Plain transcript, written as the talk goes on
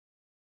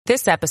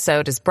This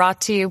episode is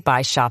brought to you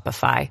by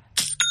Shopify.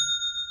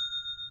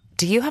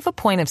 Do you have a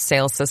point of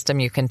sale system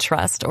you can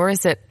trust, or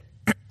is it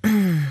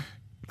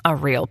a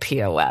real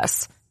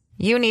POS?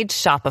 You need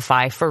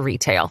Shopify for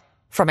retail.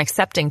 From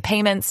accepting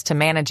payments to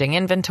managing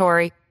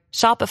inventory,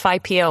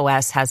 Shopify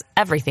POS has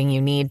everything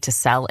you need to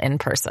sell in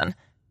person.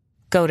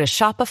 Go to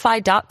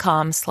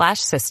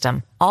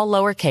shopify.com/system, all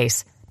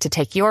lowercase, to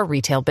take your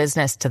retail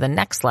business to the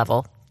next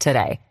level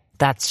today.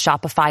 That's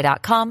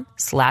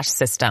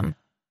shopify.com/system.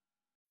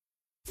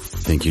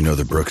 Think you know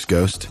the Brooks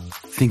Ghost?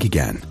 Think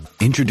again.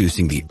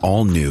 Introducing the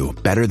all-new,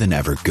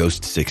 better-than-ever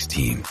Ghost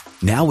 16.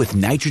 Now with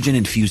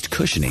nitrogen-infused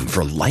cushioning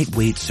for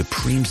lightweight,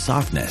 supreme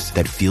softness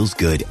that feels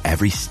good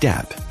every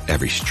step,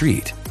 every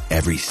street,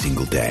 every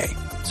single day.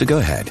 So go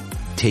ahead,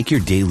 take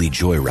your daily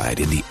joyride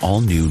in the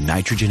all-new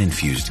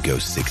nitrogen-infused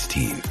Ghost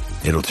 16.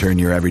 It'll turn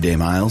your everyday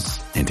miles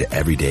into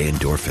everyday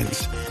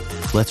endorphins.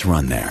 Let's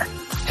run there.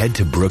 Head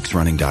to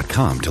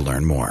brooksrunning.com to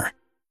learn more.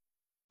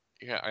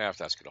 Yeah, I have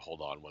to ask you to hold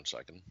on 1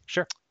 second.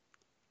 Sure.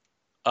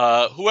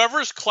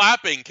 Whoever's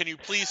clapping, can you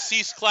please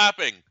cease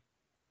clapping?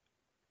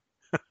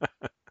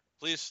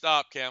 Please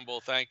stop,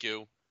 Campbell. Thank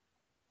you.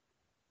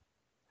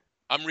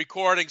 I'm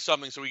recording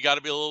something, so we got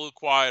to be a little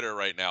quieter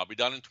right now. I'll be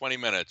done in 20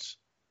 minutes.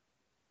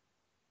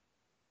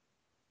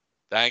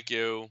 Thank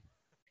you.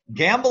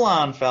 Gamble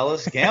on,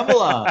 fellas.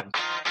 Gamble on.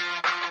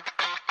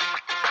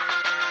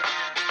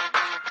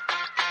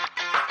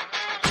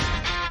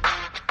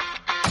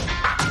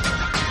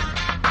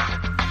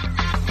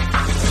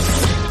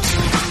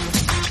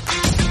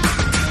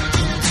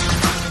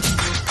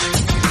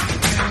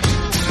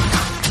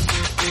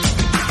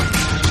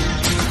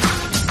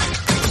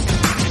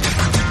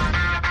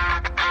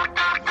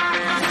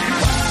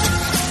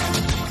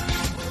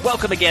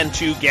 Welcome again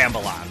to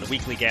Gamble On, the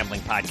weekly gambling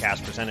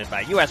podcast presented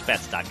by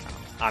USBets.com.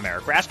 I'm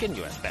Eric Raskin,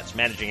 US Bets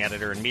Managing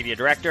Editor and Media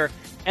Director,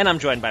 and I'm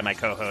joined by my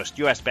co-host,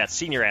 US Bets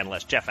Senior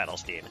Analyst Jeff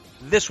Edelstein.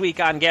 This week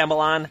on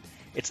Gamble On,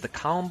 it's the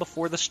calm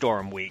before the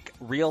storm week.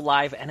 Real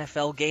live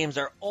NFL games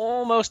are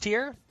almost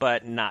here,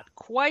 but not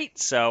quite,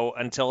 so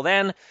until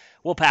then,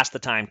 we'll pass the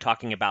time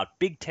talking about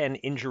Big Ten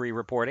injury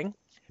reporting,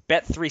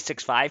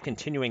 Bet365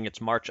 continuing its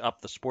march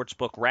up the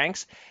sportsbook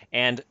ranks,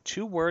 and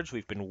two words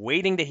we've been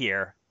waiting to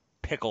hear: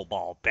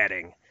 pickleball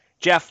betting.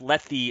 Jeff,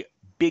 let the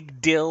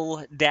big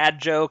dill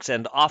dad jokes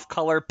and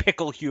off-color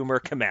pickle humor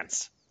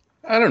commence.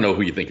 I don't know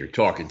who you think you're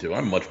talking to.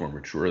 I'm much more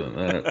mature than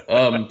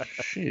that.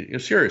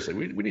 Seriously,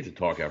 we need to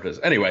talk after this.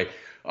 Anyway,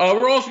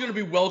 we're also going to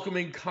be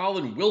welcoming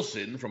Colin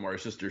Wilson from our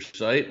sister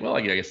site, well,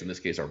 I guess in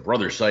this case our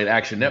brother site,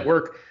 Action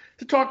Network,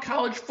 to talk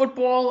college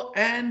football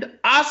and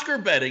Oscar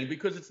betting,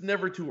 because it's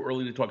never too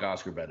early to talk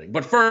Oscar betting.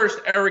 But first,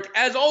 Eric,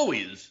 as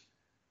always,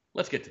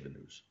 let's get to the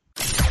news.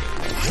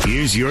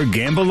 Here's your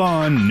Gamble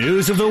On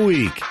News of the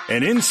Week,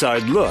 an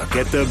inside look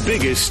at the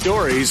biggest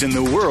stories in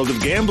the world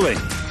of gambling.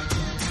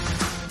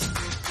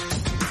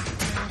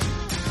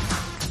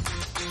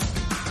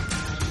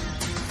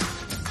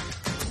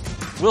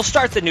 We'll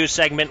start the news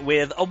segment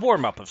with a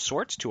warm-up of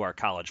sorts to our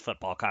college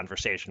football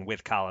conversation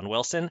with Colin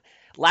Wilson.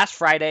 Last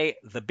Friday,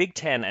 the Big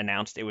Ten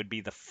announced it would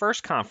be the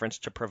first conference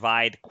to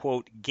provide,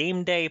 quote,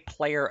 game day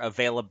player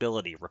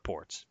availability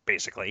reports,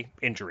 basically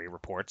injury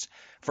reports,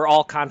 for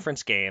all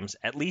conference games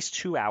at least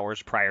 2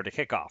 hours prior to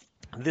kickoff.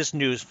 This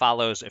news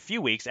follows a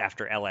few weeks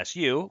after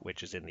LSU,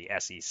 which is in the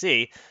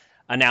SEC,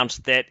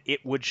 announced that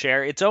it would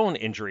share its own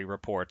injury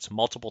reports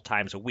multiple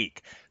times a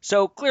week.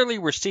 So clearly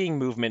we're seeing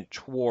movement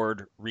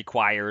toward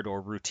required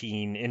or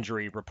routine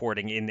injury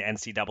reporting in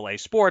NCAA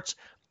sports,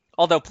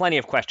 although plenty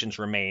of questions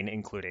remain,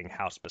 including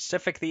how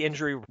specific the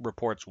injury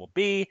reports will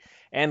be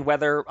and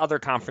whether other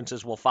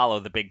conferences will follow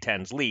the Big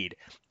Ten's lead.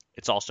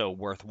 It's also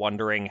worth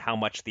wondering how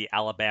much the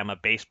Alabama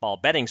baseball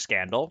betting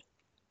scandal,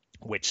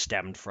 which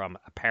stemmed from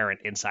apparent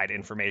inside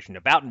information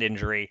about an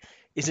injury,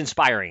 is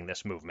inspiring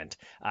this movement.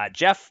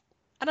 Jeff,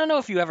 I don't know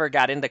if you ever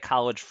got into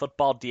college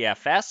football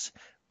DFS,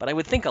 but I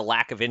would think a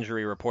lack of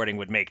injury reporting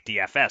would make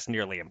DFS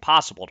nearly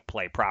impossible to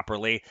play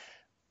properly.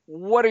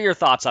 What are your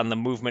thoughts on the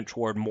movement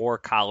toward more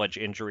college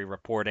injury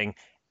reporting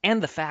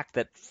and the fact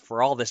that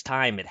for all this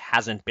time it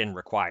hasn't been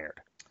required?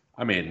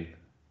 I mean,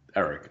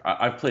 Eric,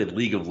 I've played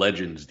League of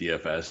Legends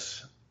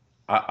DFS.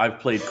 I've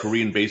played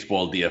Korean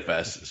baseball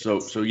DFS.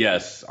 So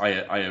yes,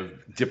 I have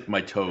dipped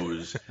my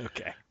toes,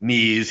 Okay.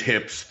 Knees,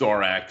 hips,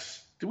 thorax.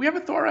 Do we have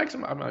a thorax?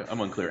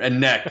 I'm unclear. And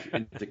neck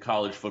into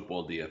college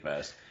football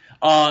DFS.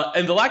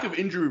 And the lack of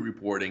injury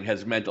reporting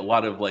has meant a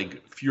lot of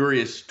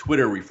furious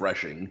Twitter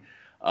refreshing.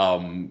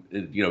 In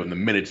the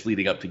minutes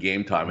leading up to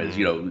game time, as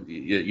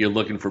you're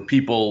looking for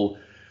people,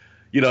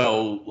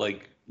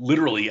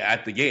 literally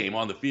at the game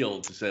on the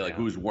field to say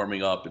who's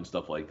warming up and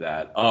stuff like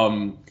that.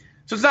 So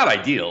it's not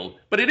ideal,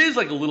 but it is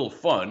a little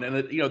fun,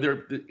 and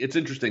it's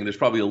interesting. There's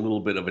probably a little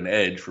bit of an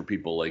edge for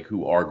people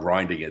who are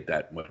grinding it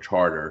that much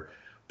harder.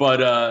 But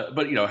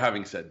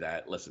having said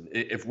that, listen,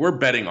 if we're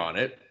betting on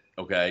it,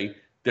 okay,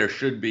 there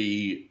should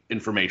be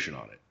information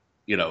on it.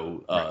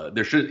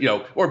 There should,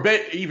 or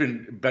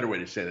even better way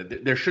to say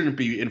that, there shouldn't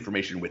be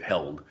information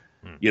withheld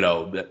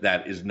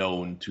that is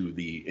known to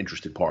the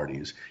interested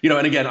parties.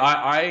 And again,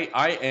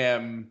 I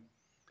am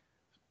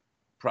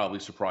probably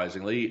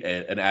surprisingly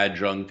an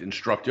adjunct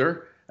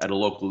instructor at a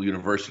local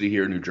university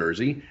here in New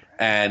Jersey,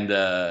 and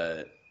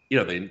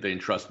they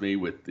entrust me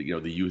with the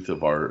youth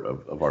of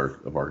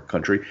our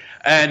country,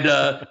 and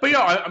but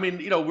I mean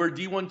we're a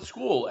D1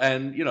 school,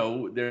 and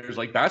there's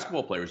like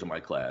basketball players in my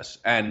class,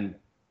 and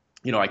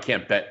I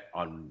can't bet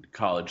on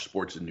college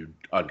sports in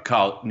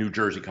New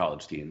Jersey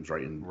college teams,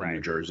 right? In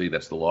New Jersey,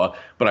 that's the law.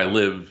 But I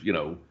live,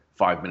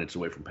 5 minutes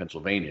away from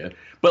Pennsylvania.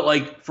 But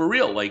like for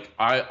real, like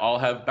I'll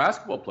have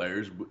basketball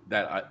players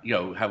that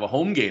have a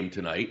home game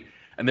tonight,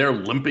 and they're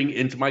limping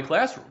into my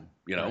classroom.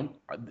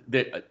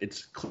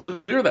 It's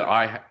clear that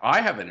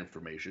I have that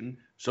information.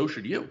 So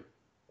should you.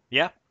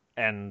 Yeah.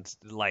 And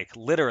like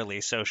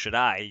literally, so should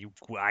I.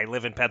 I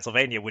live in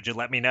Pennsylvania. Would you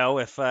let me know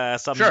if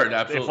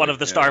if one of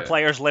the star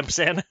players limps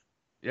in?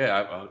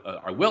 Yeah,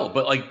 I will.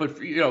 But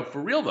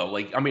for real though,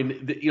 like I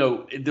mean,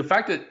 the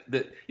fact that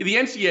the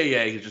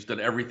NCAA has just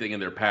done everything in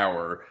their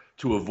power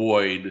to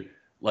avoid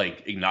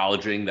like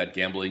acknowledging that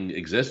gambling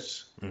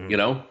exists,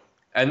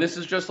 and this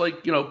is just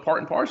like part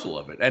and parcel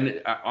of it.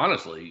 And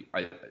honestly,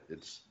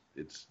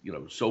 it's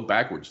so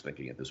backwards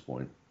thinking at this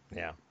point.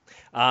 Yeah.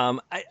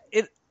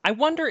 I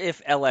wonder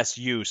if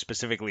LSU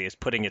specifically is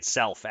putting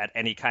itself at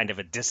any kind of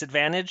a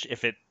disadvantage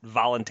if it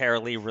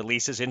voluntarily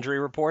releases injury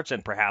reports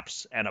and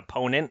perhaps an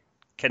opponent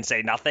can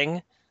say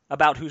nothing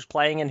about who's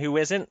playing and who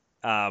isn't.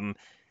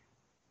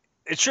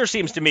 It sure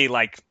seems to me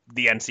like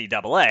the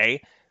NCAA,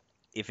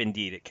 if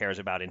indeed it cares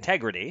about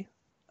integrity,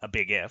 a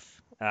big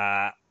if,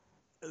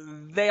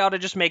 they ought to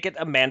just make it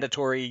a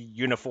mandatory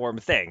uniform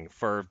thing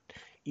for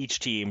each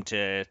team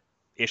to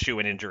issue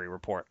an injury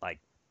report like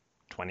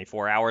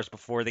 24 hours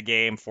before the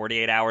game,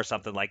 48 hours,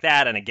 something like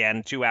that, and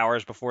again 2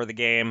 hours before the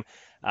game.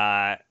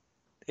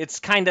 It's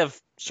kind of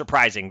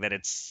surprising that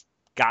it's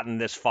gotten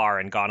this far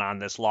and gone on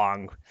this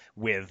long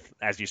with,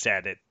 as you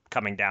said, it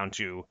coming down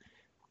to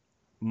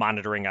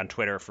monitoring on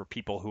Twitter for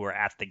people who are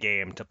at the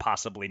game to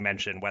possibly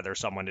mention whether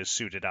someone is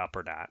suited up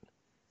or not.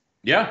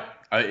 Yeah,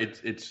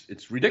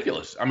 it's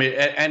ridiculous. I mean,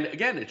 and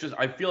again, it's just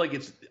I feel like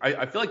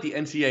the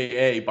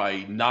NCAA,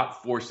 by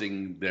not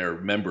forcing their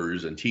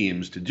members and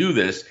teams to do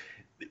this,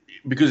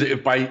 because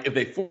if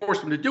they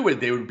forced them to do it,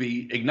 they would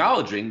be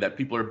acknowledging that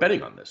people are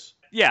betting on this.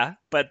 Yeah,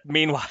 but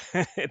meanwhile,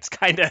 it's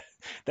kind of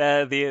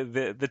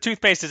the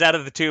toothpaste is out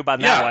of the tube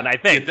on that one, I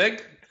think. You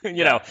think?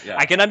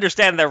 I can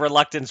understand their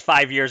reluctance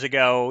 5 years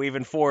ago,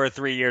 even 4 or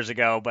 3 years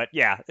ago, but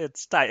yeah,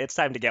 it's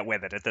time to get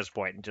with it at this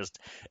point and just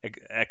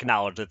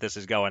acknowledge that this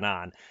is going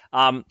on.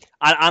 On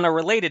a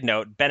related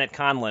note, Bennett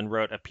Conlon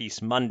wrote a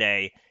piece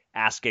Monday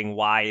asking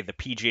why the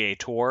PGA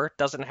Tour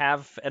doesn't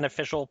have an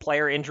official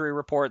player injury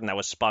report, and that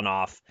was spun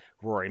off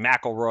Rory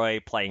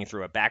McIlroy playing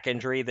through a back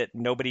injury that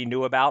nobody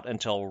knew about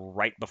until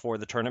right before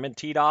the tournament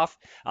teed off.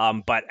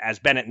 But as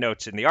Bennett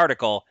notes in the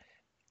article,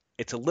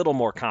 it's a little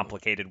more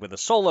complicated with a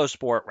solo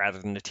sport rather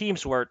than a team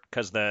sport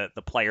because the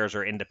players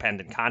are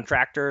independent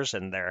contractors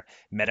and their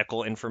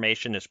medical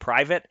information is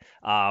private.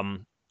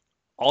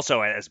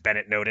 Also, as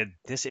Bennett noted,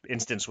 this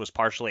instance was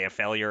partially a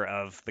failure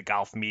of the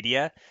golf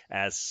media,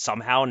 as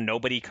somehow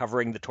nobody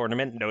covering the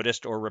tournament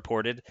noticed or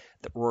reported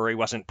that Rory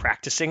wasn't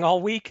practicing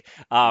all week.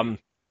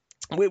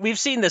 We've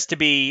seen this to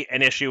be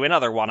an issue in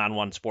other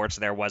one-on-one sports.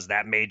 There was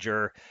that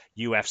major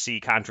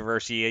UFC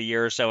controversy a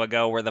year or so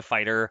ago where the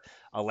fighter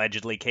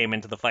allegedly came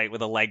into the fight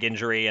with a leg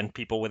injury and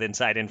people with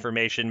inside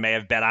information may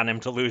have bet on him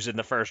to lose in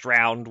the first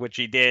round, which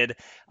he did.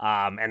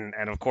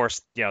 And of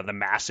course, the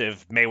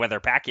massive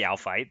Mayweather-Pacquiao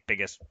fight,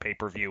 biggest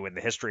pay-per-view in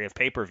the history of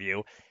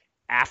pay-per-view.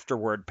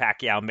 Afterward,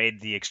 Pacquiao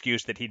made the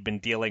excuse that he'd been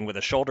dealing with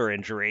a shoulder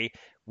injury,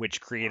 which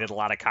created a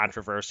lot of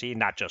controversy,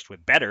 not just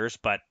with bettors,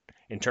 but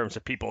in terms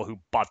of people who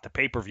bought the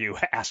pay-per-view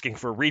asking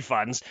for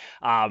refunds.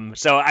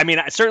 So, I mean,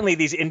 certainly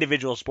these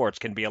individual sports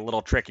can be a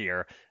little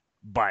trickier,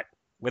 but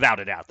without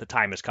a doubt, the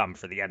time has come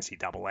for the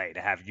NCAA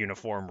to have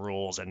uniform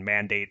rules and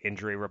mandate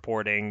injury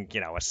reporting,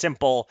 a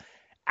simple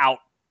out,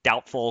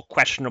 doubtful,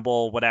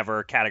 questionable,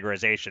 whatever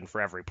categorization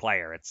for every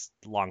player. It's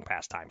long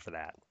past time for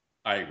that.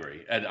 I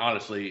agree, and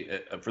honestly,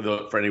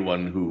 for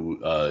anyone who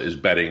is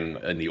betting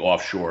in the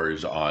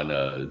offshores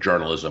on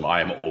journalism, I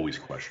am always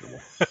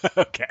questionable.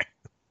 Okay.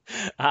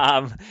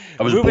 I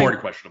was born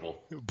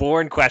questionable.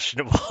 Born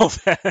questionable.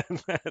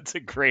 That's a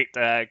great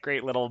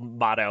little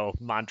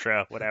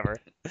mantra, whatever.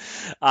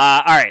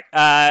 All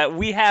right.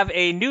 We have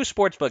a new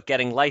sportsbook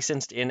getting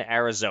licensed in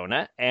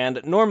Arizona,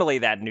 and normally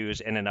that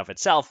news in and of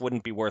itself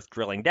wouldn't be worth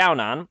drilling down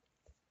on.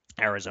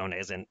 Arizona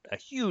isn't a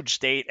huge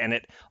state, and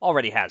it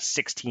already has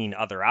 16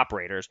 other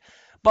operators.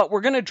 But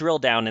we're going to drill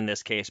down in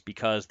this case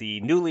because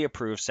the newly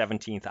approved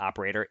 17th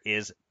operator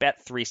is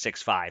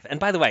Bet365. And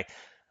by the way,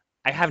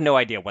 I have no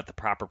idea what the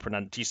proper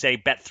pronunciation. Do you say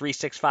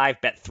Bet365,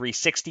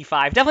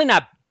 Bet365? Definitely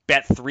not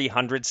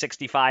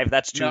Bet365.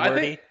 That's too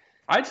wordy.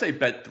 I'd say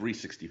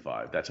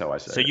Bet365. That's how I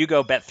say it. So you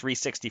go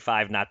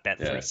Bet365, not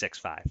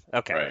Bet365.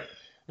 Okay. Right.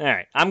 All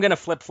right, I'm going to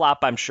flip-flop,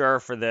 I'm sure,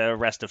 for the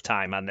rest of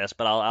time on this,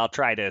 but I'll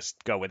try to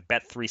go with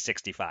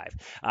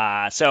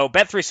Bet365. So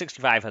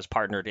Bet365 has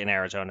partnered in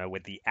Arizona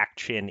with the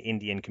Action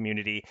Indian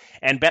community,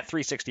 and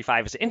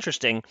Bet365 is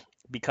interesting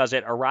because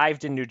it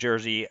arrived in New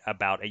Jersey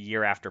about a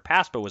year after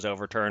PASPA was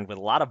overturned with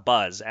a lot of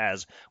buzz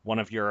as one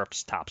of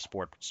Europe's top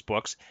sports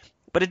books.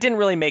 But it didn't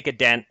really make a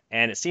dent,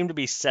 and it seemed to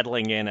be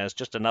settling in as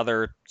just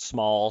another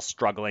small,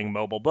 struggling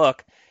mobile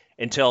book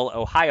until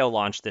Ohio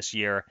launched this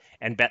year,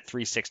 and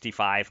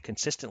Bet365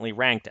 consistently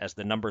ranked as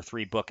the number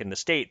 3 book in the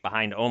state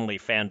behind only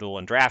FanDuel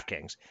and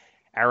DraftKings.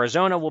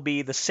 Arizona will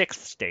be the 6th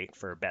state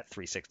for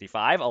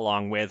Bet365,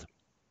 along with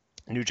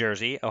New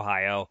Jersey,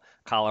 Ohio,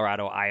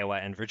 Colorado, Iowa,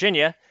 and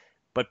Virginia.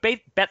 But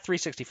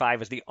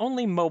Bet365 is the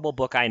only mobile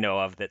book I know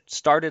of that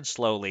started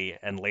slowly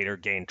and later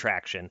gained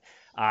traction.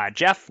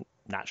 Jeff,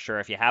 not sure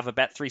if you have a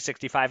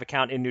Bet365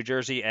 account in New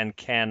Jersey and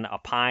can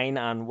opine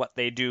on what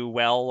they do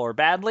well or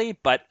badly,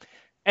 but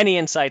any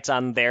insights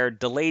on their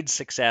delayed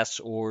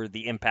success or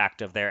the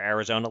impact of their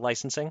Arizona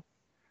licensing?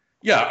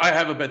 Yeah, I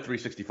have a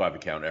Bet365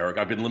 account, Eric.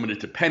 I've been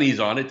limited to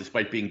pennies on it,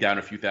 despite being down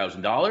a few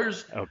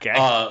 $1,000s. Okay.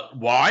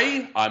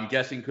 Why? I'm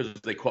guessing because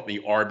they caught me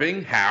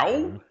arbing.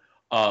 How?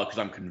 Because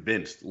I'm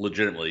convinced,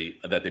 legitimately,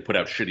 that they put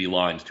out shitty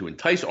lines to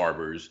entice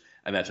arbors,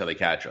 and that's how they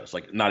catch us.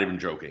 Like, not even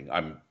joking.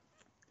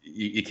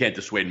 You can't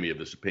dissuade me of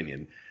this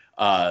opinion.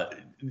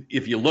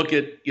 If you look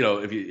at,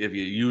 if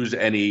you use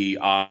any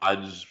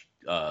odds,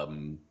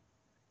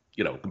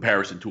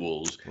 comparison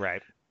tools.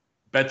 Right.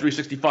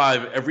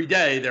 Bet365 every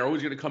day, they're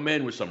always going to come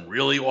in with some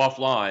really off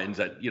lines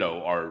that,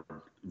 are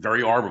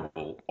very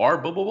arbable.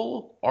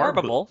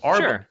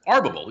 Sure.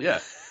 Arbable, yeah.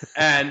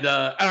 And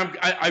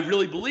I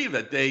really believe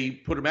that they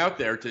put them out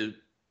there to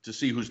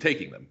see who's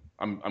taking them.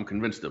 I'm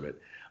convinced of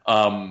it.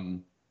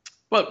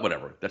 But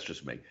whatever, that's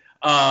just me.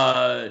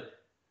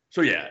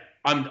 So yeah,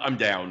 I'm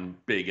down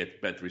big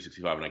at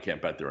Bet365 and I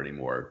can't bet there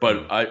anymore.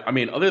 But I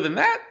mean, other than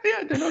that, yeah,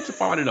 I know it's a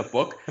fine enough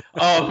book.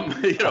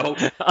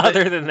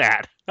 Other than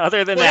that,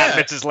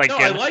 Mrs. Lincoln.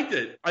 No, I liked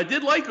it. I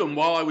did like them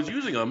while I was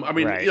using them. I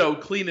mean, right.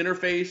 Clean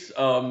interface.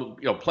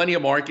 Plenty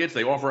of markets.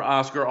 They offer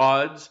Oscar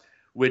odds,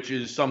 which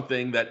is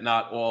something that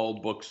not all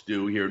books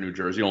do here in New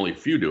Jersey. Only a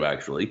few do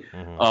actually.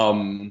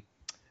 Mm-hmm.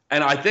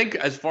 And I think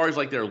as far as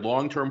like their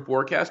long-term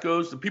forecast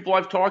goes, the people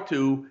I've talked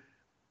to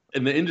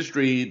in the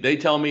industry, they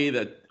tell me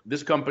that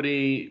this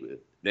company,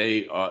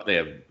 they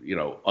have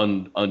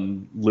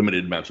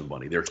unlimited amounts of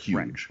money. They're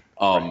huge.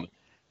 Right.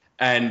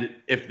 And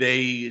if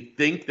they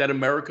think that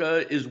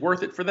America is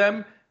worth it for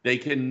them, they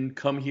can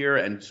come here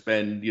and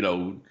spend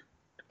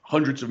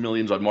hundreds of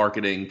millions on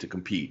marketing to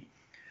compete.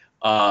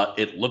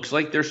 It looks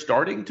like they're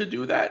starting to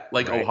do that.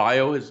 Like right.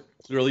 Ohio has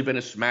clearly been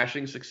a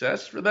smashing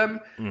success for them.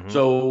 Mm-hmm.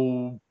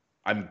 So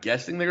I'm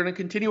guessing they're going to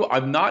continue.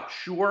 I'm not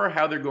sure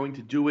how they're going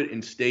to do it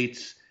in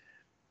states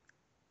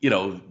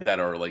that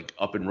are like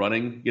up and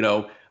running,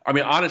 I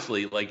mean,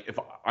 honestly, like if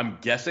I'm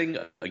guessing,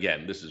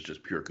 again, this is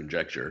just pure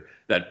conjecture,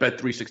 that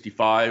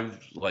Bet365,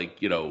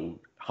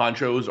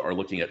 honchos are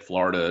looking at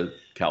Florida,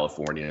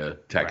 California,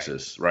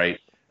 Texas,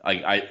 right?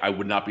 I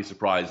would not be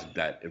surprised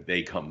that if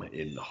they come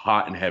in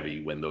hot and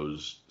heavy when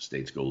those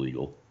states go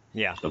legal.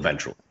 Yeah.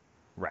 Eventually.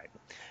 Right.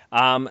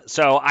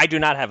 So I do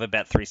not have a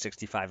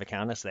Bet365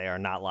 account as they are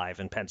not live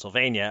in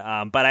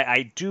Pennsylvania. But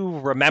I do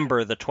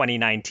remember the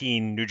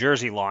 2019 New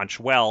Jersey launch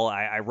well.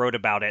 I wrote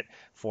about it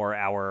for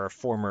our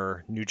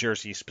former New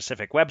Jersey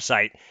specific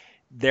website.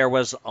 There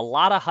was a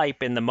lot of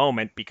hype in the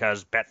moment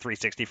because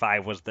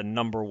Bet365 was the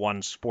number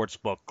 1 sports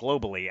book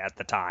globally at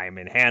the time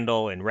in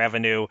handle and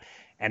revenue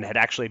and had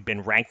actually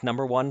been ranked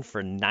number 1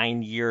 for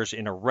 9 years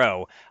in a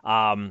row.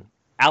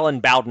 Alan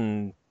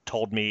Bowden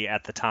told me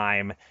at the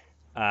time,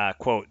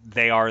 quote,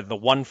 "They are the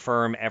one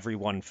firm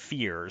everyone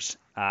fears."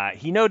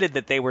 He noted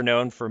that they were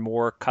known for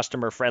more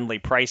customer-friendly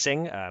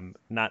pricing,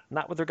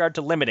 not with regard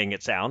to limiting,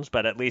 it sounds,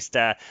 but at least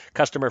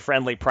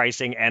customer-friendly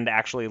pricing and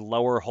actually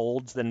lower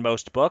holds than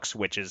most books,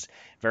 which is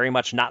very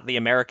much not the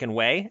American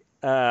way,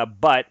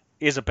 but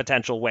is a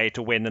potential way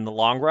to win in the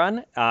long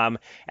run. And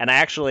I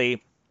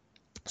actually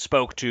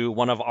spoke to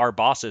one of our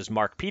bosses,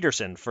 Mark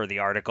Peterson, for the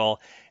article,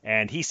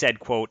 and he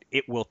said, quote,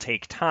 "It will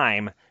take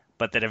time,"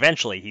 but that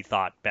eventually he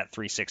thought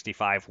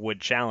Bet365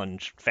 would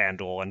challenge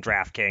FanDuel and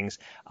DraftKings.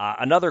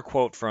 Another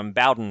quote from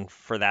Bowden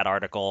for that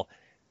article: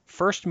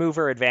 "First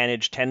mover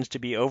advantage tends to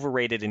be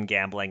overrated in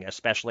gambling,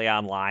 especially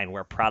online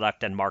where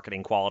product and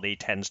marketing quality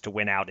tends to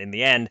win out in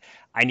the end.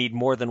 I need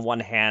more than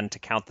one hand to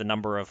count the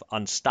number of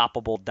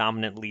unstoppable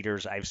dominant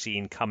leaders I've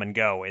seen come and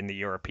go in the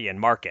European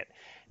market."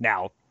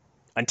 Now,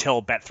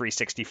 until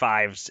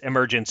Bet365's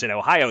emergence in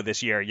Ohio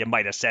this year, you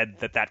might have said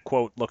that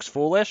quote looks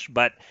foolish,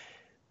 but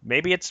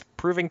maybe it's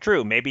proving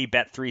true. Maybe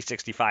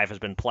Bet365 has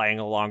been playing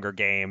a longer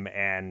game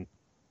and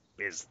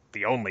is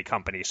the only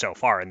company so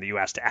far in the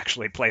U.S. to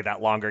actually play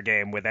that longer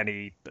game with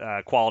any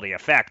quality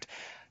effect.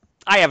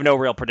 I have no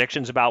real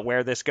predictions about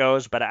where this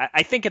goes, but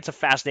I think it's a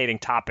fascinating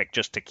topic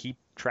just to keep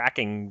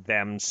tracking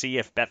them, see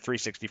if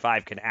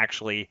Bet365 can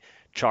actually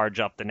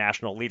charge up the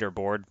national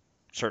leaderboard.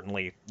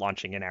 Certainly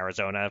launching in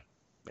Arizona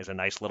is a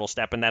nice little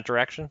step in that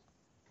direction.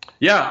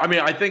 Yeah, I mean,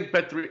 I think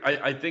Bet3.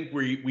 I think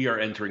we are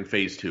entering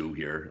phase 2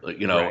 here,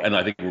 Right. and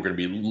I think we're going to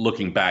be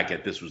looking back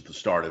at this was the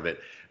start of it,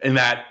 and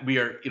that we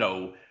are,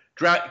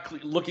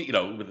 looking,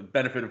 with the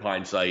benefit of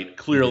hindsight,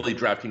 clearly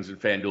DraftKings and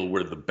FanDuel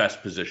were the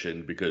best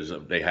positioned because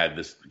they had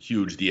this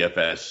huge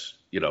DFS,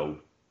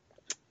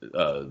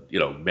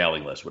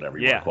 mailing list, whatever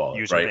you want to call it,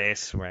 user right?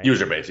 base, right?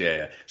 User base,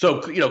 yeah. So,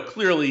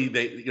 clearly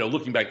they,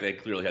 looking back, they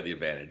clearly had the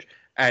advantage,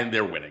 and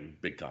they're winning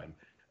big time.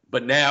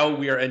 But now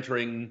we are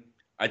entering.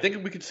 I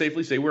think we could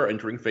safely say we're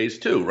entering phase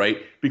 2, right?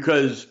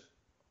 Because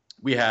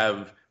we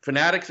have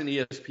Fanatics and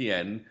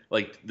ESPN,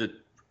 like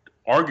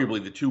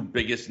arguably the two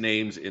biggest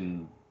names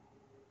in,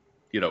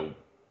 in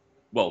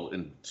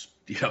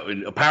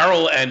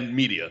apparel and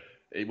media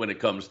when it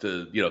comes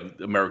to,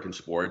 American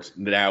sports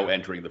now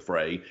entering the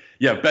fray.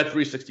 You have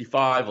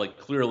Bet365, like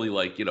clearly,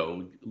 like,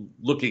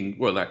 looking,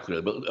 well, not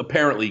clearly, but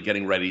apparently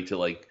getting ready to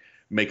like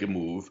make a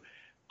move.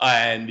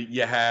 And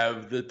you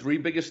have the 3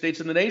 biggest states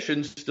in the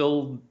nation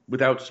still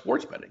without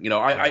sports betting.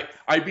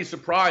 I'd be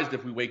surprised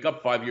if we wake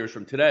up 5 years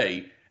from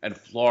today and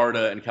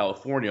Florida and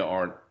California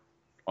aren't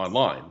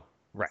online.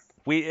 Right.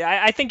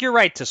 I think you're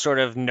right to sort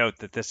of note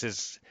that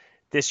this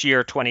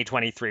year,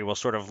 2023, we'll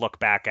sort of look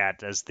back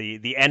at as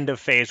the end of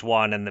phase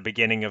 1 and the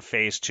beginning of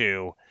phase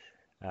 2.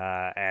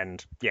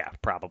 And yeah,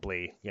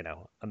 probably,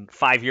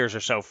 5 years or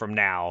so from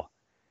now,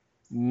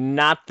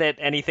 not that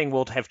anything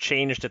will have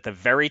changed at the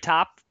very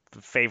top.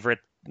 The favorite,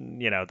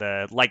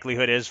 the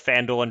likelihood is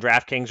FanDuel and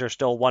DraftKings are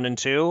still 1 and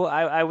 2,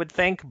 I would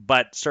think,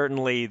 but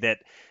certainly that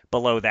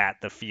below that,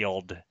 the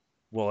field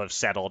will have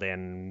settled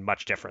in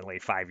much differently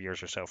 5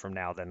 years or so from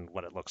now than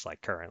what it looks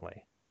like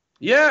currently.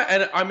 Yeah,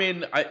 and I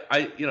mean,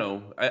 I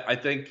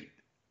think,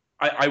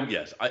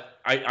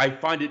 I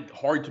find it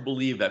hard to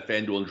believe that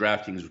FanDuel and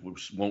DraftKings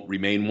won't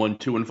remain 1,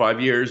 2 in 5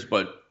 years,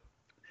 but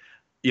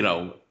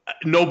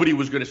nobody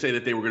was going to say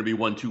that they were going to be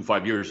 1, 2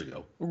 5 years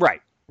ago. Right.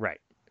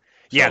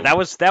 Yeah, that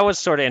was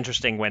sort of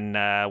interesting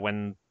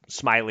when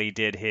Smiley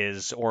did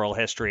his oral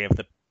history of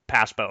the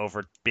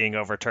PASPA being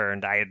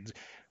overturned. I had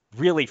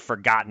really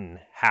forgotten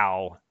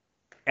how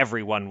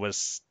everyone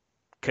was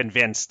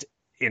convinced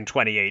in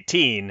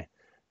 2018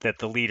 that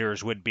the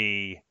leaders would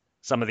be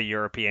some of the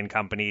European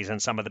companies and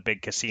some of the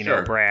big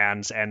casino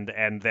brands, and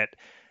that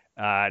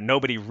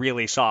nobody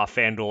really saw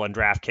FanDuel and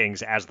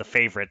DraftKings as the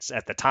favorites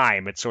at the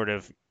time. It's sort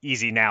of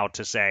easy now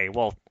to say,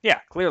 well, yeah,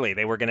 clearly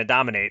they were going to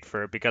dominate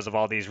because of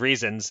all these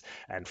reasons,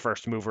 and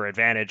first mover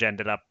advantage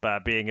ended up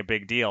being a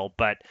big deal.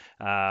 But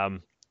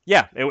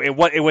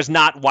it was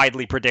not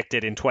widely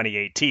predicted in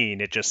 2018.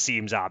 It just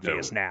seems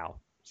obvious now.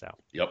 So.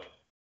 Yep.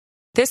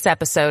 This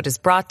episode is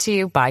brought to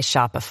you by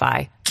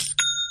Shopify.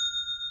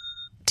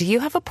 Do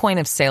you have a point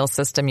of sale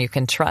system you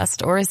can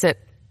trust, or is it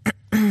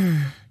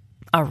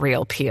a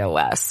real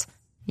POS?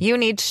 You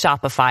need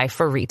Shopify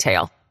for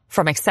retail.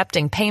 From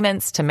accepting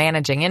payments to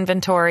managing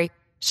inventory,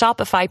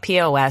 Shopify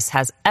POS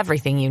has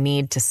everything you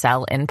need to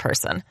sell in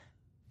person.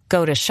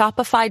 Go to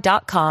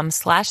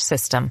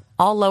shopify.com/system,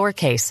 all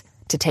lowercase,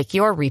 to take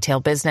your retail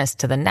business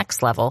to the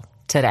next level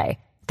today.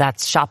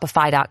 That's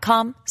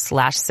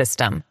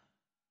shopify.com/system.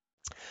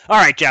 All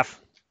right, Jeff,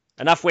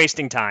 enough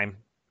wasting time.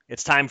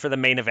 It's time for the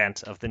main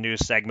event of the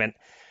news segment.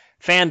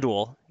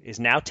 FanDuel is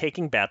now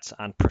taking bets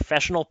on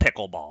professional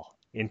pickleball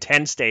in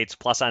 10 states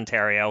plus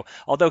Ontario,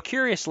 although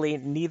curiously,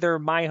 neither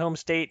my home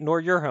state nor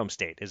your home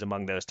state is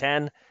among those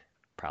 10,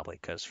 probably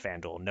because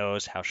FanDuel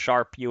knows how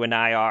sharp you and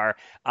I are.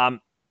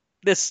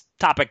 This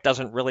topic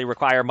doesn't really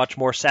require much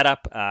more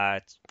setup.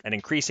 It's an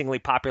increasingly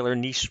popular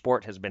niche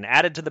sport has been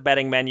added to the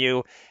betting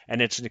menu,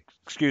 and it's an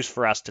excuse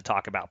for us to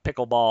talk about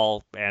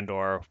pickleball and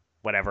or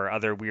whatever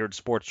other weird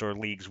sports or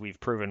leagues we've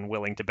proven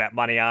willing to bet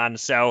money on.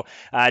 So,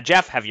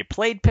 Jeff, have you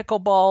played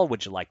pickleball?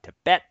 Would you like to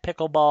bet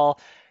pickleball?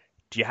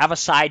 Do you have a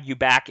side you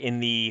back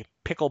in the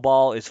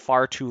pickleball is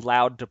far too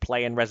loud to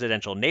play in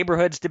residential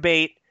neighborhoods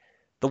debate?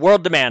 The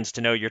world demands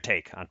to know your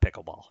take on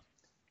pickleball.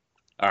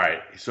 All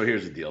right, so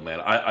here's the deal, man.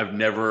 I've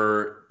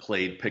never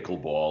played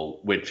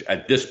pickleball, which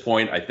at this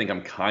point I think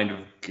I'm kind of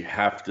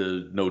have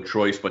to no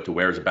choice but to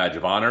wear as a badge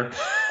of honor.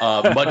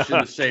 Much in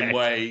the same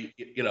way,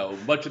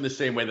 much in the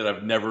same way that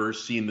I've never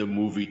seen the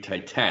movie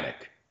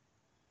Titanic.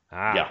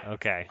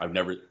 Okay.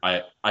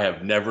 I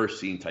have never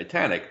seen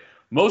Titanic.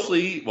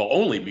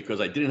 Only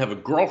because I didn't have a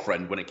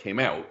girlfriend when it came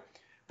out,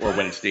 or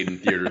when it stayed in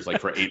theaters like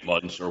for 8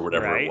 months or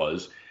whatever it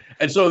was.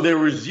 And so there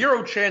was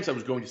zero chance I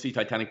was going to see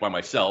Titanic by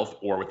myself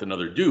or with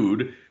another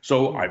dude.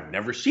 So I've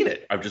never seen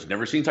it. I've just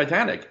never seen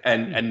Titanic.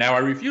 And now I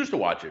refuse to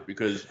watch it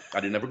because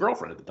I didn't have a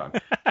girlfriend at the time.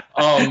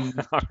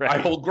 I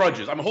hold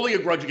grudges. I'm holding a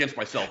grudge against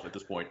myself at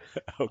this point.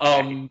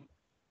 Okay.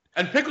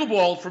 And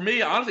pickleball, for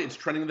me, honestly, it's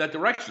trending in that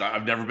direction.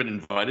 I've never been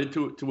invited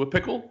to a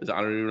pickle. I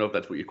don't even know if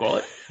that's what you call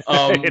it.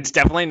 It's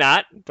definitely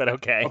not, but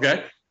okay.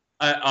 Okay.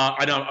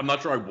 I'm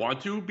not sure I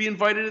want to be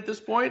invited at this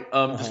point,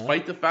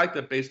 despite the fact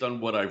that based on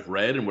what I've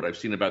read and what I've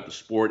seen about the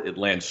sport, it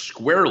lands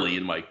squarely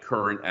in my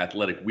current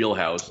athletic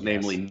wheelhouse,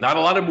 namely not a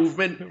lot of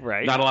movement,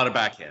 not a lot of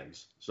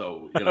backhands.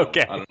 So, I don't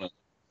know.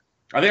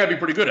 I think I'd be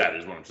pretty good at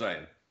it is what I'm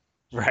saying.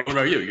 Right. What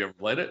about you? You ever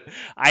played it?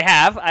 I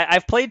have.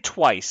 I've played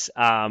twice.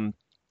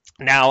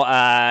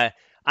 Now,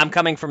 I'm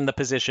coming from the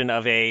position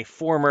of a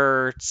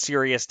former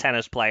serious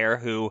tennis player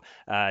who,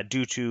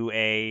 due to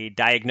a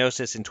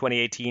diagnosis in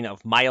 2018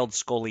 of mild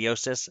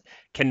scoliosis,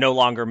 can no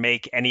longer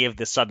make any of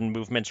the sudden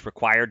movements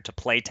required to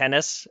play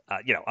tennis.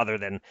 Other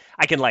than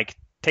I can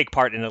take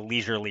part in a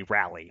leisurely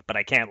rally, but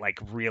I can't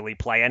really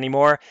play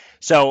anymore.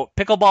 So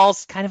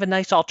pickleball's kind of a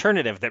nice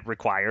alternative that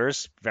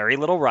requires very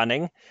little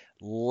running,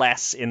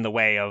 less in the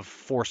way of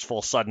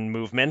forceful sudden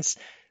movements.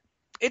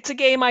 It's a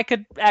game I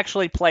could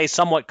actually play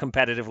somewhat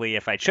competitively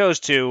if I chose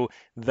to,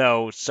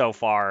 though so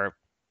far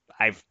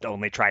I've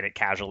only tried it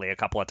casually a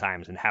couple of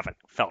times and haven't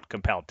felt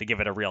compelled to give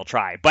it a real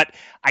try. But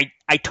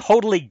I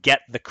totally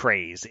get the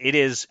craze. It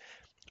is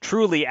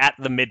truly at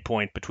the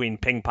midpoint between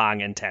ping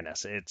pong and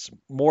tennis. It's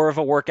more of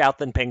a workout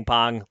than ping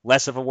pong,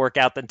 less of a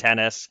workout than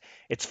tennis.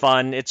 It's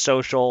fun, it's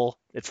social,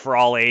 it's for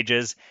all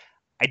ages.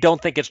 I don't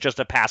think it's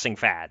just a passing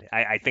fad.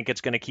 I think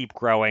it's going to keep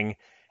growing,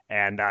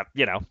 and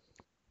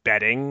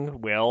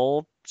betting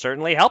will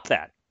certainly help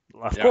that.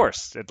 Of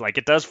course, like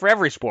it does for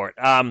every sport.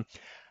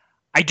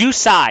 I do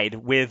side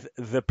with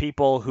the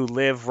people who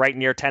live right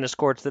near tennis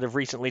courts that have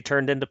recently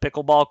turned into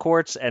pickleball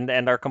courts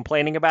and are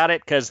complaining about it,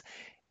 because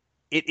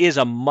it is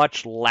a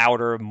much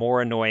louder,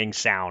 more annoying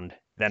sound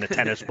than a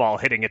tennis ball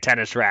hitting a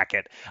tennis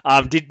racket.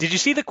 Did you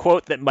see the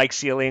quote that Mike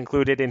Sealy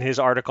included in his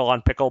article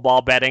on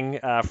pickleball betting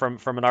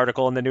from an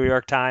article in the New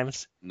York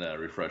Times? No,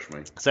 refresh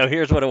me. So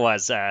here's what it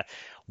was.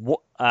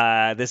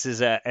 This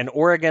is an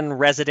Oregon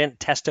resident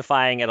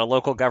testifying at a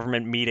local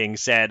government meeting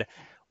said,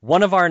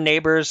 "One of our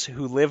neighbors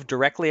who lived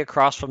directly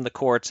across from the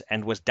courts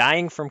and was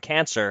dying from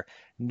cancer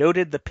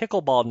noted the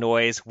pickleball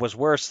noise was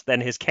worse than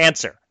his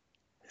cancer.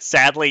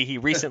 Sadly, he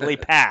recently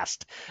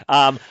passed."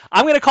 I'm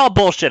going to call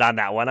bullshit on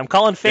that one. I'm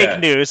calling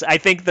fake news. I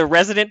think the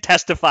resident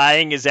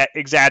testifying is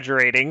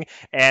exaggerating,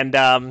 and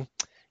I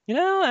don't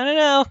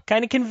know,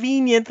 kind of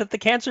convenient that the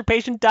cancer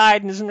patient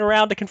died and isn't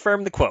around to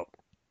confirm the quote.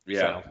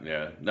 Yeah.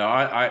 No,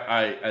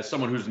 I as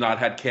someone who's not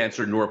had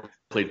cancer nor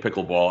played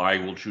pickleball,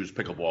 I will choose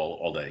pickleball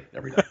all day,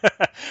 every day.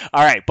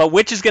 All right, but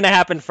which is going to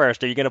happen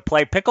first? Are you going to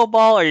play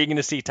pickleball or are you going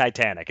to see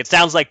Titanic? It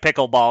sounds like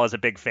pickleball is a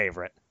big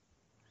favorite.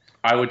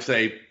 I would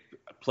say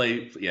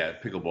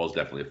pickleball is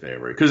definitely a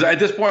favorite. Because at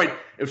this point,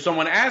 if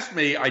someone asked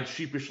me, I'd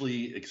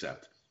sheepishly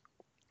accept.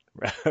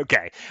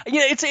 Okay.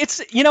 It's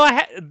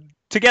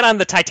to get on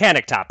the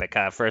Titanic topic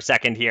for a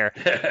second here,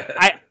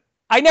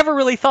 I never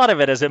really thought of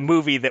it as a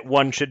movie that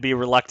one should be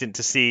reluctant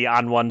to see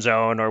on one's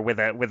own or with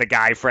a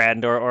guy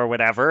friend or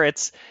whatever.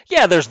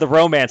 There's the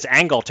romance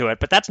angle to it,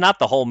 but that's not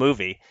the whole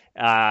movie.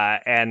 But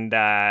at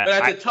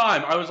the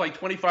time, I was like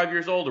 25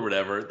 years old or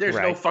whatever. There's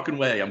no fucking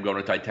way I'm going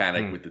to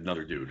Titanic with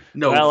another dude.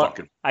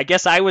 Fucking. I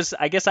guess I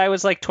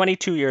was like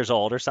 22 years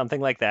old or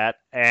something like that,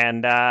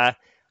 and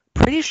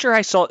pretty sure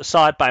I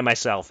saw it by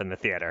myself in the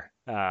theater.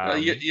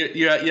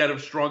 You had a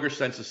stronger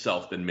sense of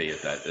self than me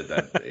at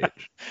that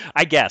age.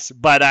 I guess,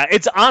 but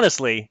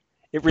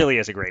it really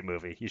is a great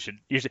movie. You should.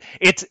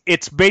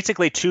 It's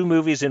basically two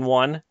movies in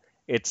one.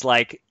 It's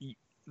like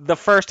the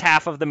first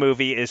half of the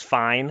movie is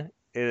fine.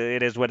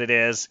 It is what it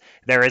is.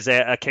 There is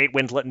a Kate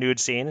Winslet nude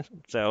scene,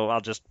 so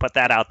I'll just put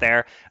that out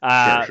there.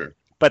 Sure.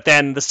 But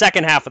then the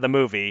second half of the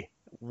movie,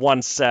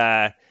 once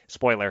the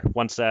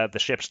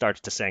ship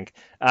starts to sink,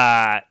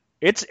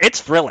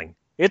 it's thrilling.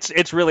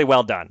 It's really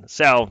well done.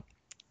 So.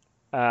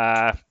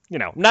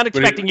 Not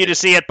expecting you to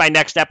see it by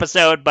next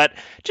episode, but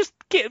just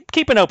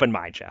keep an open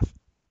mind, Jeff.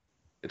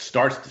 It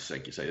starts to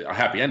sink, you say. A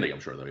happy ending,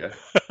 I'm sure, though, yeah?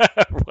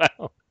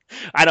 Well,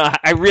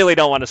 I really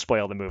don't want to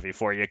spoil the movie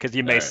for you, because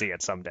you may see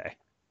it someday.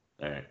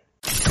 All right.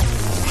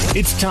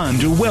 It's time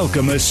to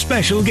welcome a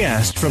special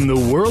guest from the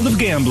world of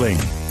gambling.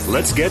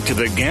 Let's get to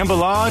the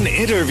Gamble On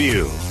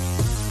interview.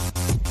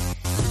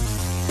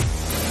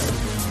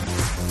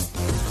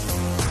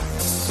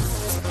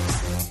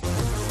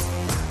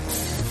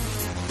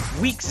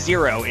 Week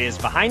 0 is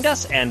behind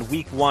us, and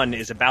Week 1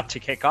 is about to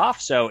kick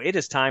off, so it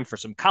is time for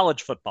some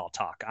college football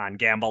talk on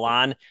Gamble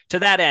On. To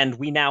that end,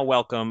 we now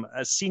welcome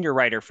a senior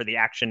writer for the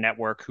Action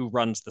Network who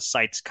runs the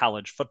site's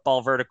college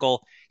football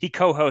vertical. He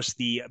co-hosts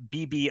the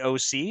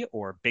BBOC,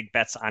 or Big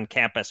Bets on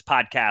Campus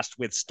podcast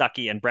with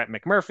Stuckey and Brett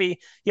McMurphy.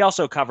 He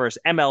also covers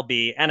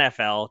MLB,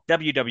 NFL,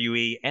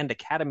 WWE, and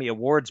Academy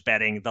Awards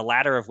betting, the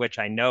latter of which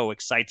I know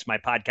excites my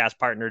podcast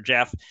partner,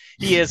 Jeff.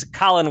 He is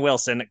Colin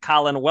Wilson.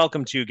 Colin,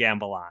 welcome to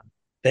Gamble On.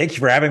 Thank you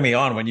for having me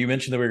on. When you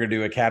mentioned that we were going to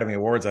do Academy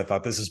Awards, I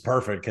thought this is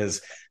perfect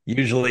because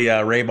usually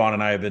Raybon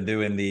and I have been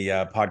doing the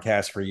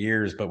podcast for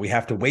years, but we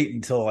have to wait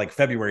until like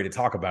February to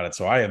talk about it.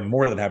 So I am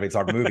more than happy to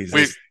talk movies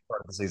this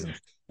part of the season.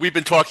 We've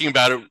been talking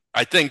about it,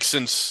 I think,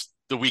 since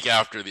the week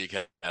after the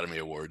Academy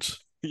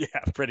Awards. Yeah,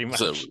 pretty much.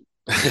 So.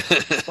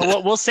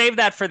 Well, we'll save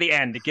that for the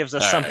end. It gives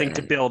us something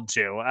to build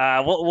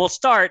to. We'll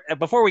start,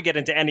 before we get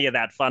into any of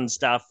that fun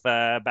stuff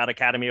about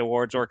Academy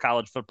Awards or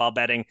college football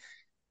betting,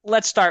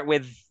 let's start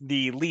with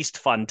the least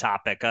fun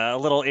topic, a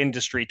little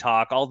industry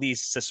talk. All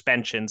these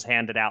suspensions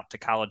handed out to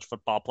college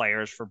football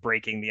players for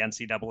breaking the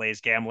NCAA's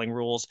gambling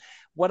rules.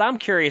 What I'm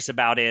curious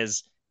about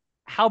is,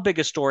 how big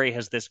a story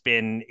has this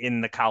been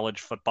in the college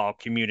football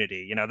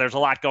community? You know, there's a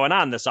lot going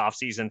on this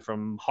offseason,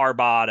 from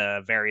Harbaugh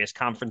to various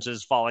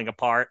conferences falling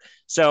apart.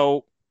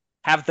 So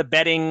have the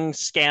betting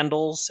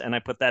scandals, and I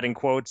put that in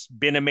quotes,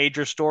 been a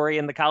major story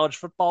in the college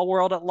football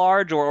world at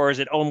large, or is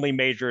it only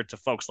major to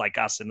folks like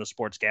us in the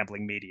sports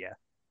gambling media?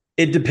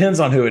 It depends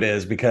on who it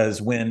is,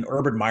 because when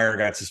Urban Meyer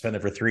got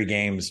suspended for 3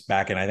 games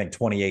back in, I think,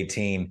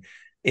 2018,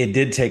 it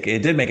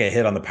did make a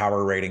hit on the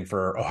power rating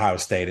for Ohio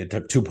State. It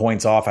took 2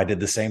 points off. I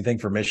did the same thing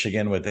for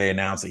Michigan, when they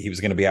announced that he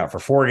was going to be out for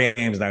 4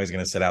 games. Now he's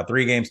going to sit out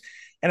 3 games.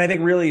 And I think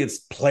really it's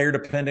player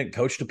dependent,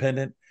 coach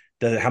dependent.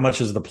 How much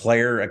does the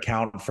player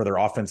account for their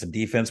offense and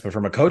defense? But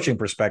from a coaching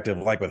perspective,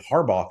 like with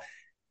Harbaugh,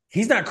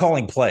 he's not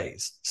calling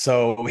plays.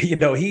 So,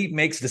 he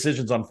makes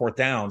decisions on 4th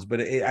downs, but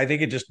I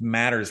think it just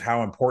matters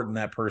how important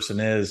that person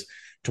is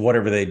to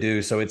whatever they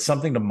do. So it's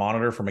something to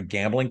monitor from a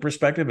gambling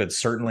perspective. It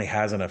certainly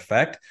has an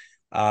effect.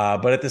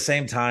 But at the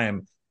same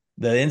time,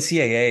 the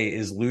NCAA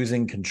is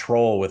losing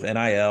control with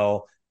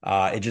NIL.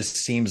 It just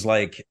seems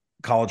like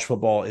college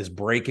football is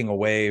breaking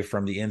away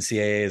from the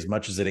NCAA as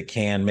much as it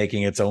can,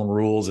 making its own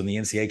rules, and the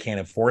NCAA can't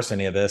enforce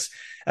any of this.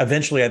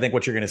 Eventually, I think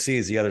what you're going to see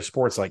is the other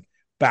sports like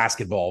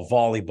basketball,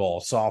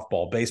 volleyball,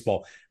 softball,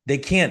 baseball, they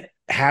can't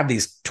have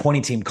these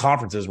 20-team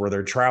conferences where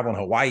they're traveling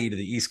Hawaii to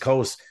the East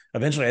Coast.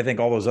 Eventually, I think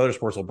all those other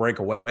sports will break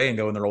away and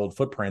go in their old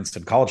footprints,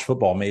 and college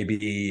football may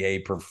be a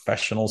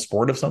professional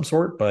sport of some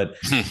sort, but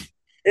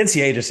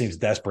NCAA just seems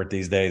desperate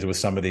these days with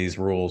some of these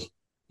rules.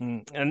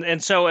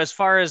 And so as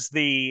far as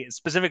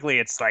specifically,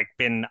 it's like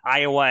been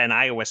Iowa and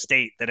Iowa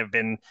State that have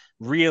been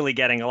really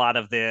getting a lot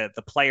of the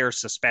player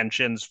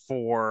suspensions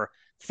for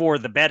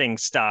the betting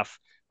stuff.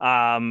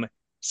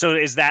 So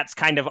is that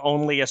kind of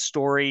only a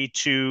story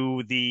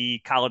to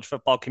the college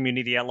football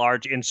community at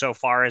large,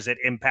 insofar as it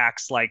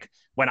impacts, like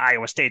when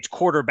Iowa State's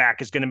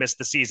quarterback is going to miss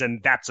the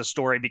season, that's a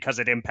story because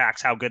it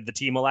impacts how good the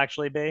team will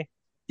actually be?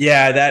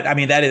 Yeah,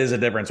 that is a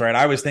difference, right?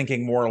 I was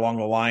thinking more along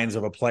the lines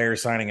of a player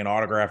signing an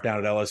autograph down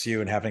at LSU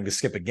and having to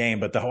skip a game.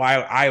 But the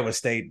Iowa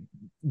State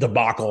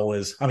debacle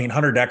is,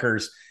 Hunter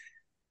Dekkers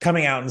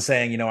coming out and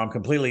saying, I'm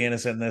completely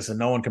innocent in this and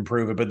no one can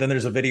prove it. But then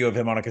there's a video of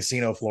him on a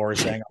casino floor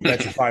saying, I'll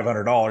bet you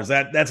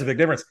 $500. That's a big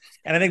difference.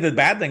 And I think the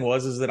bad thing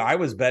is that I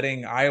was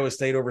betting Iowa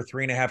State over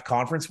 3.5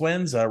 conference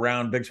wins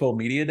around Big 12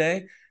 Media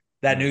Day.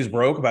 That news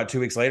broke about 2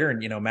 weeks later.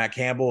 And, Matt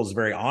Campbell is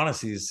very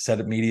honest. He's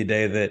said at Media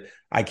Day that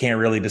I can't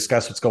really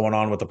discuss what's going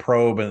on with the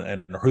probe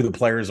and who the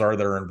players are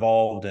that are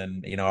involved.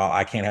 And,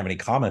 I can't have any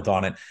comment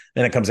on it.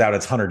 Then it comes out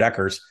it's Hunter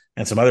Dekkers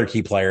and some other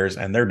key players,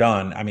 and they're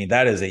done.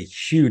 That is a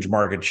huge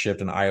market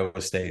shift in Iowa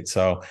State.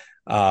 So,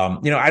 I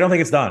don't think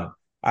it's done.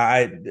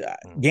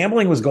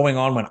 Gambling was going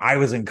on when I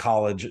was in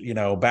college,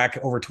 back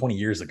over 20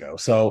 years ago.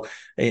 So,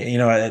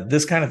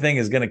 this kind of thing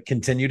is going to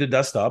continue to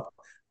dust up.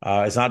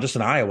 It's not just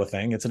an Iowa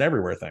thing; it's an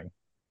everywhere thing.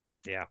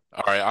 Yeah.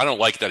 All right. I don't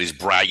like that he's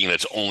bragging that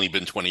it's only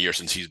been 20 years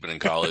since he's been in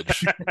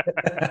college.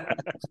 Might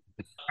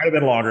have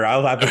been longer.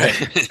 I'll have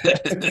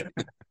to.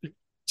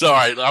 So, all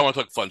right, I want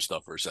to talk fun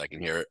stuff for a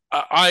second here.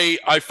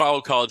 I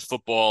follow college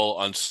football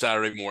on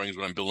Saturday mornings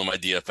when I'm building my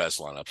DFS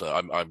lineup.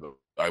 So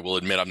I will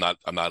admit I'm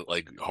not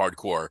like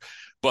hardcore,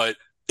 but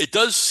it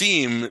does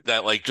seem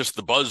that like just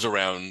the buzz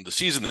around the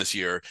season this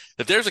year,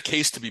 that there's a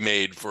case to be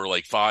made for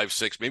like 5,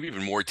 6, maybe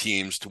even more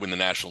teams to win the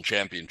national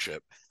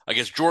championship. I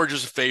guess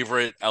Georgia's a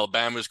favorite.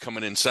 Alabama's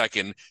coming in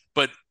second,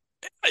 but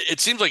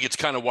it seems like it's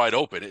kind of wide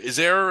open. Is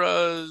there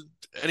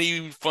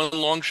any fun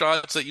long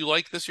shots that you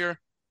like this year?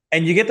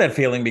 And you get that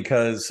feeling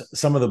because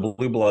some of the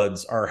blue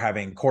bloods are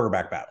having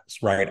quarterback battles,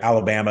 right?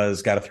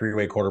 Alabama's got a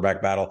 3-way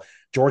quarterback battle.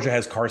 Georgia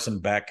has Carson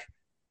Beck,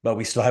 but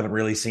we still haven't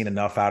really seen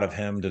enough out of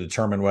him to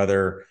determine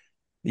whether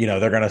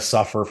they're going to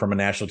suffer from a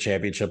national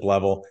championship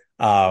level.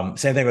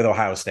 Same thing with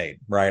Ohio State,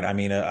 right?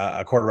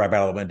 A quarterback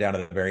battle went down to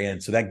the very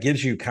end. So that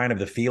gives you kind of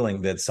the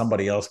feeling that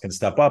somebody else can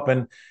step up.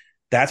 And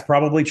that's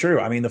probably true.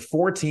 The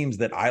 4 teams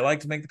that I like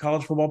to make the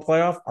college football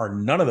playoff are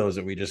none of those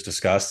that we just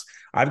discussed.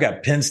 I've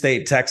got Penn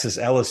State, Texas,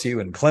 LSU,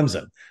 and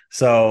Clemson.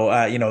 So,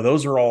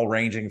 those are all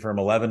ranging from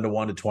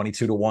 11-1 to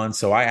 22-1.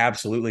 So I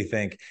absolutely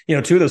think, 2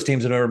 of those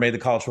teams have never made the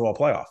college football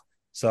playoff.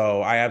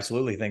 So I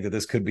absolutely think that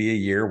this could be a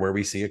year where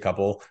we see a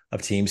couple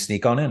of teams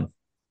sneak on in.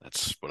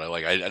 That's what I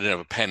like. I didn't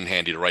have a pen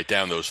handy to write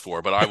down those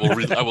 4, but I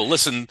will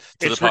listen to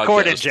the podcast. It's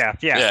recorded,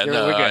 Jeff. Yeah,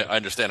 no, I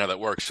understand how that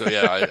works. So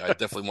yeah, I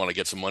definitely want to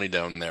get some money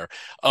down there.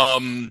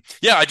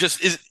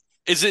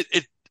 Is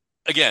it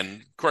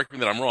again? Correct me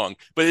that I'm wrong,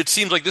 but it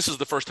seems like this is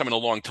the first time in a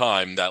long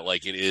time that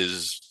like it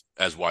is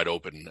as wide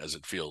open as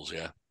it feels.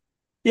 Yeah.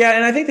 Yeah,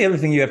 and I think the other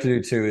thing you have to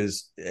do too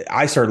is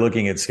I started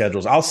looking at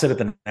schedules. I'll sit at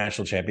the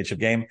national championship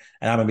game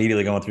and I'm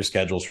immediately going through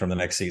schedules from the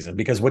next season,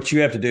 because what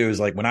you have to do is,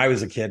 like, when I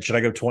was a kid, should I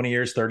go 20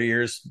 years, 30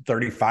 years,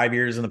 35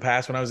 years in the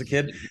past when I was a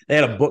kid? They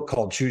had a book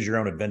called Choose Your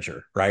Own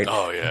Adventure, right?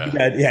 Oh,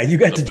 yeah. You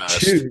got to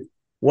choose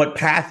what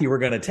path you were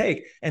going to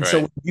take. And so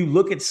when you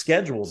look at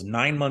schedules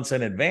 9 months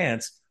in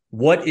advance,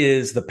 what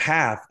is the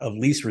path of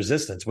least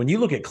resistance? When you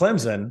look at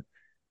Clemson,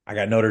 I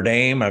got Notre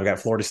Dame, I've got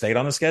Florida State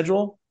on the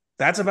schedule.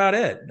 That's about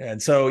it. And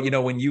so,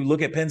 when you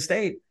look at Penn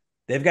State,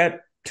 they've got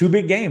two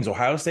big games,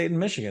 Ohio State and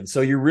Michigan.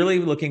 So you're really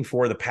looking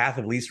for the path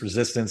of least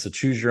resistance, to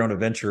choose your own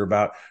adventure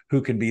about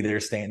who can be there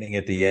standing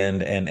at the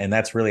end. And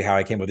that's really how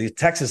I came with these.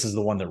 Texas is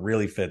the one that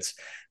really fits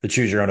the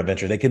choose your own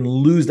adventure. They can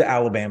lose to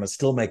Alabama,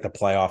 still make the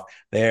playoff.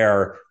 They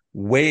are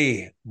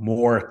way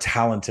more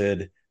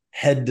talented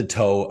head to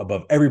toe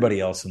above everybody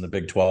else in the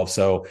Big 12.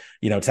 So,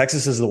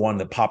 Texas is the one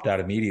that popped out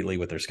immediately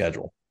with their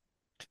schedule.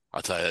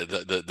 I'll tell you,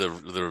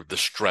 the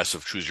stress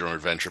of choose your own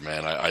adventure,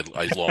 man.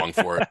 I long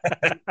for it.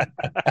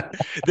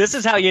 This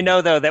is how you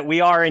know, though, that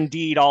we are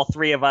indeed, all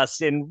three of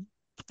us, in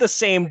the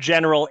same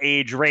general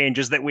age range,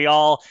 is that we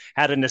all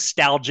had a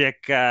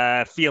nostalgic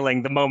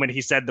feeling the moment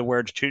he said the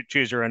words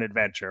choose your own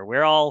adventure.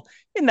 We're all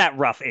in that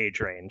rough age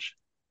range.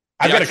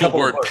 I've got a couple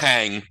word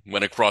pang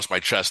went across my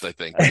chest, I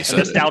think. He said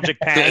nostalgic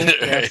pang.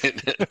 Yes.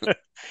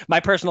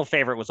 My personal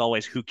favorite was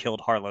always Who Killed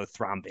Harlow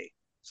Thrombey.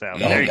 So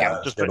there you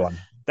go. Just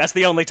that's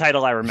the only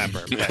title I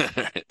remember.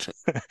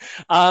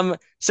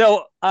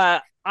 So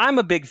I'm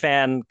a big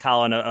fan,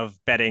 Colin, of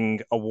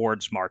betting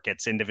awards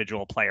markets,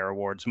 individual player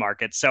awards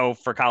markets. So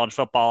for college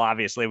football,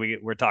 obviously,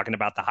 we're talking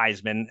about the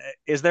Heisman.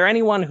 Is there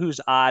anyone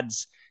whose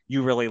odds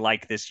you really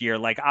like this year?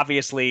 Like,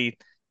 obviously,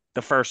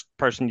 the first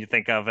person you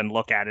think of and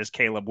look at is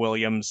Caleb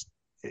Williams.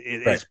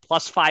 Is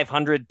plus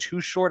 500 too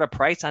short a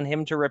price on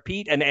him to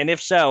repeat? And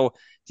if so,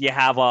 do you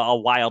have a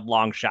wild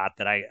long shot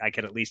that I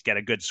could at least get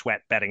a good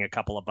sweat betting a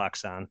couple of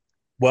bucks on?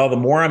 Well, the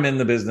more I'm in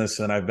the business,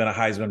 and I've been a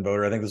Heisman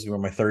voter, I think this is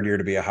my third year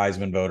to be a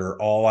Heisman voter,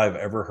 all I've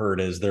ever heard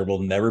is there will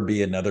never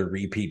be another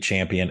repeat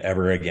champion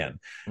ever again.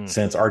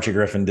 Since Archie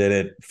Griffin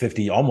did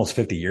it almost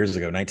 50 years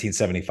ago,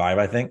 1975,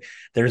 I think.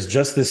 There's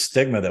just this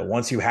stigma that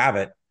once you have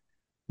it,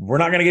 we're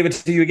not going to give it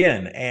to you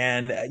again.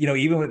 And,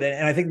 even with that,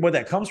 and I think what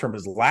that comes from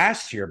is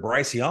last year,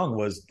 Bryce Young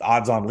was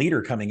odds on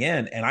leader coming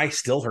in. And I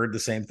still heard the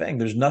same thing.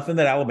 There's nothing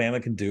that Alabama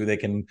can do. They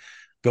can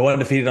go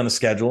undefeated on the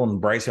schedule and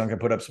Bryce Young can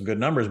put up some good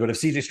numbers. But if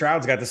CJ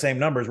Stroud's got the same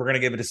numbers, we're going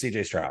to give it to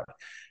CJ Stroud.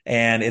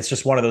 And it's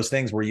just one of those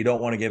things where you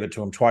don't want to give it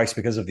to him twice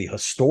because of the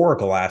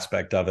historical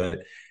aspect of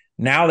it.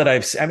 Now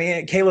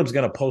that Caleb's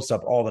going to post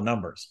up all the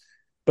numbers,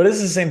 but this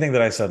is the same thing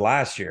that I said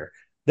last year.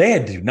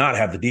 They do not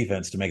have the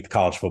defense to make the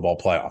college football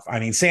playoff. I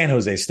mean, San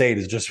Jose State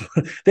is just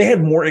 – they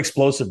had more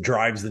explosive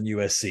drives than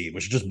USC,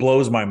 which just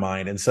blows my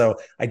mind. And so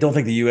I don't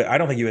think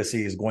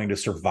USC is going to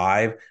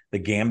survive the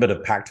gambit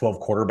of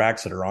Pac-12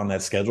 quarterbacks that are on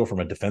that schedule from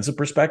a defensive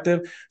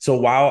perspective. So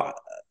while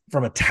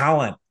from a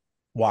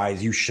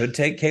talent-wise you should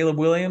take Caleb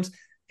Williams,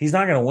 he's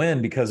not going to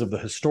win because of the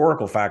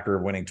historical factor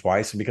of winning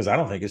twice and because I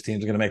don't think his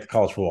team's going to make the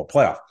college football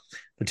playoff.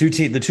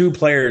 The two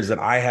players that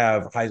I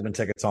have Heisman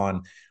tickets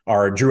on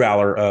are Drew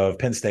Aller of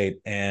Penn State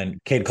and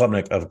Cade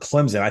Klubnik of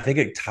Clemson. I think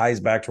it ties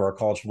back to our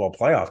college football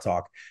playoff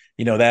talk.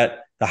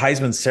 That the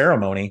Heisman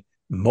ceremony,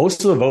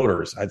 most of the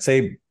voters, I'd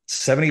say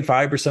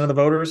 75% of the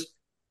voters,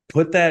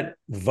 put that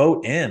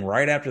vote in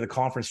right after the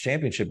conference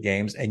championship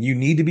games, and you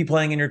need to be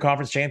playing in your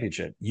conference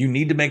championship. You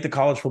need to make the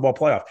college football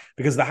playoff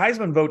because the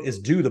Heisman vote is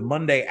due the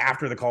Monday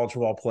after the college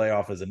football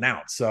playoff is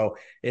announced. So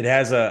it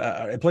has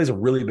it plays a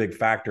really big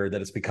factor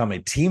that it's become a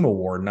team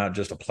award, not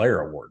just a player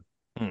award.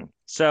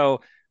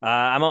 So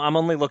I'm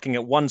only looking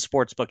at one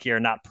sports book here,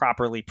 not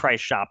properly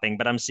price shopping,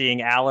 but I'm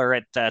seeing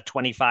Aller at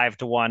 25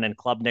 to 1 and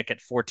Klubnik at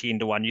 14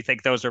 to 1. You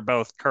think those are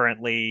both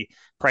currently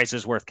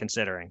prices worth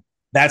considering?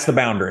 That's the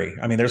boundary.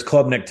 I mean, there's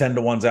Klubnik 10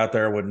 to 1s out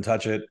there. I wouldn't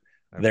touch it.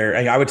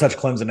 I would touch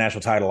Clemson national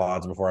title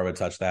odds before I would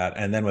touch that.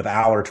 And then with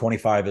Aller,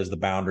 25 is the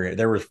boundary.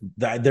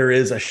 There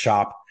is a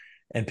shop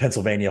in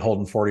Pennsylvania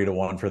holding 40 to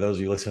 1 for those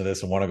of you listening to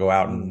this and want to go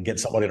out and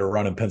get somebody to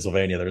run in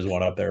Pennsylvania. There's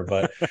one up there,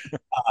 but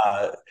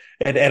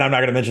and I'm not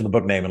going to mention the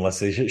book name unless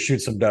they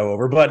shoot some dough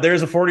over. But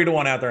there's a 40 to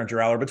 1 out there in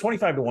Drew Aller, but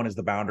 25 to 1 is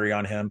the boundary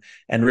on him.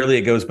 And really,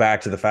 it goes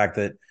back to the fact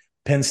that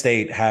Penn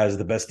State has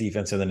the best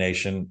defense in the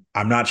nation.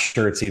 I'm not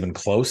sure it's even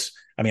close.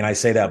 I mean, I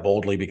say that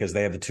boldly because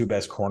they have the two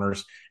best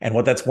corners. And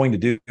what that's going to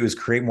do is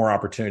create more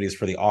opportunities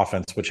for the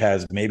offense, which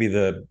has maybe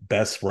the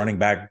best running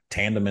back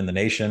tandem in the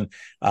nation.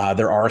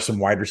 There are some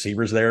wide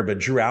receivers there, but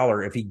Drew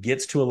Aller, if he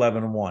gets to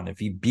 11-1, if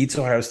he beats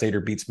Ohio State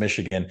or beats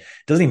Michigan, it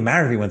doesn't even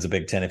matter if he wins the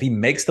Big Ten. If he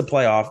makes the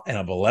playoff and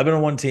an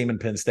 11-1 team in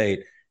Penn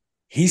State,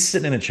 he's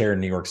sitting in a chair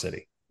in New York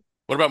City.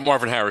 What about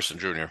Marvin Harrison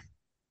Jr.?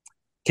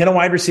 Can a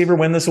wide receiver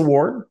win this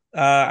award?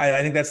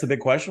 I think that's the big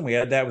question. We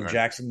had that with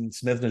Jackson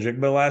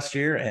Smith-Njigba last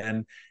year.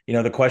 And,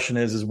 the question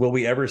is will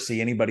we ever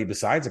see anybody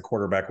besides a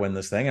quarterback win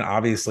this thing? And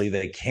obviously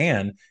they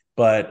can,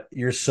 but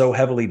you're so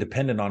heavily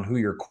dependent on who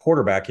your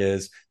quarterback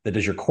is that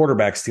does your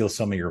quarterback steal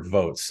some of your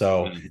votes?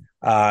 So,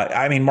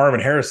 Marvin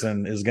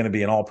Harrison is going to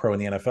be an all-pro in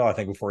the NFL, I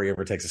think, before he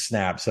ever takes a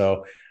snap.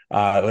 So,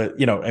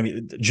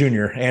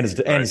 junior and his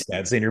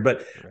dad senior,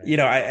 but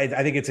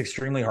I think it's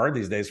extremely hard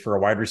these days for a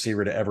wide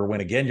receiver to ever win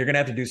again. You're going to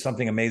have to do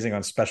something amazing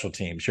on special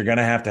teams. You're going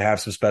to have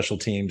some special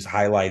teams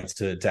highlights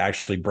to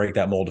actually break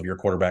that mold of your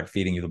quarterback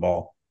feeding you the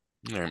ball.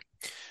 All right.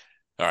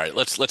 All right,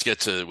 let's get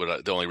to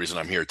the only reason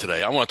I'm here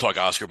today. I want to talk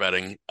Oscar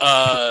betting.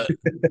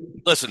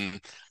 Listen,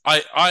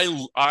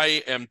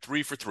 I am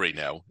 3 for 3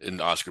 now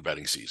in Oscar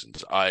betting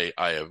seasons. I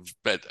have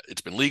bet,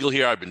 it's been legal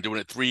here. I've been doing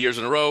it 3 years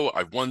in a row.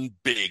 I've won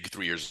big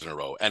 3 years in a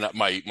row, and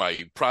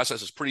my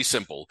process is pretty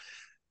simple.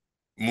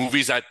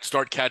 Movies that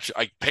start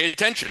I pay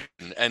attention,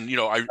 and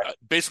I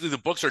basically the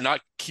books are not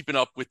keeping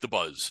up with the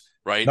buzz,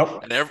 right?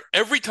 Nope. And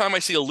every time I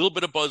see a little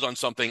bit of buzz on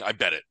something, I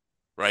bet it,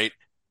 right?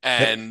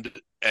 And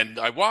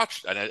I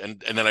watched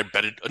and then I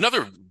betted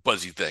another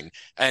buzzy thing,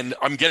 and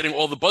I'm getting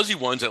all the buzzy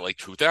ones at like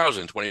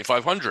 2,000,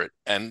 2,500.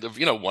 And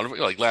one of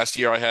like last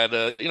year I had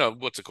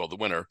what's it called, the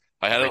winner,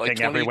 I had Everything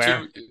it like 22.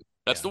 Everywhere.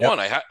 That's the one.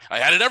 I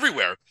had it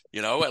everywhere,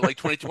 at like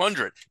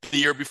 2,200. The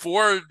year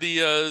before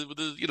the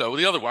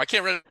other one, I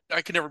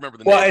can never remember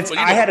the name. Well,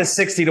 I had a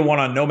 60-1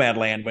 on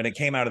Nomadland when it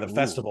came out of the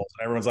festivals.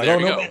 And everyone's like,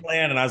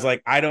 Nomadland. And I was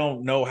like, I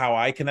don't know how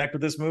I connect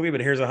with this movie,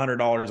 but here's $100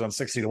 on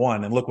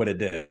 60-1. And look what it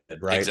did.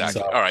 Right.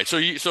 Exactly. All right.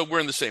 So we're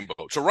in the same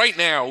boat. So right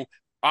now,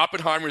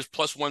 Oppenheimer's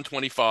plus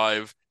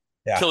 125,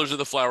 Killers of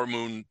the Flower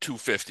Moon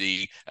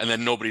 250, and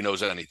then nobody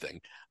knows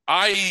anything.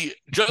 I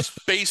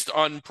just based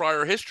on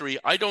prior history,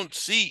 I don't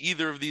see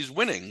either of these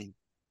winning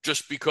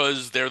just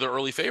because they're the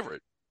early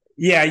favorite.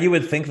 Yeah, you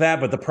would think that,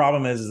 but the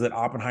problem is that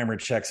Oppenheimer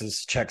checks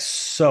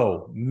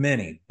so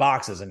many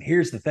boxes. And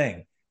here's the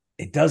thing.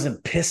 It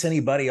doesn't piss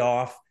anybody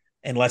off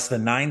unless the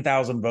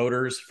 9,000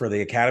 voters for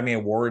the Academy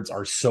Awards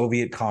are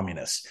Soviet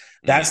communists.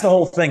 That's the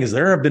whole thing, is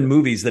there have been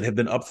movies that have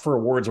been up for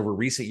awards over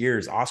recent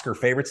years, Oscar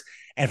favorites,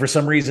 and for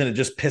some reason it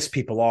just pissed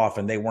people off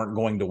and they weren't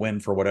going to win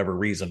for whatever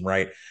reason,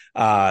 right?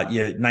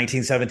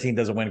 1917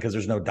 doesn't win because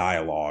there's no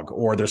dialogue,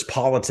 or there's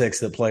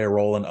politics that play a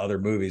role in other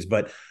movies.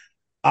 But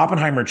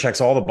Oppenheimer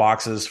checks all the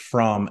boxes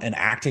from an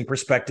acting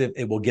perspective.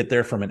 It will get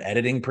there from an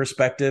editing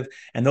perspective.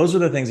 And those are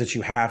the things that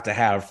you have to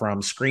have from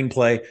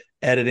screenplay,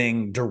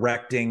 editing,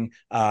 directing.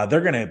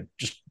 They're going to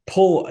just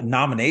pull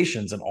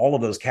nominations in all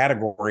of those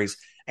categories.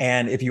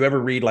 And if you ever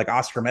read like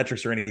Oscar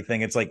metrics or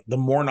anything, it's like the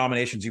more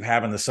nominations you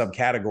have in the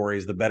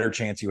subcategories, the better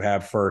chance you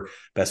have for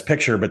Best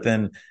Picture. But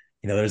then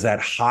there's that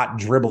hot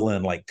dribble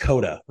in like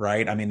Coda,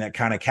 right? I mean, that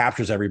kind of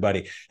captures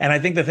everybody. And I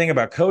think the thing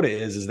about Coda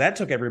is that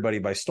took everybody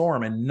by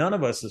storm. And none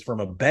of us, is from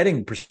a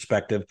betting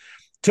perspective,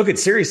 took it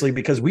seriously,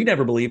 because we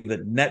never believed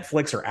that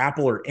Netflix or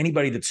Apple or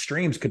anybody that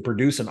streams could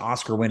produce an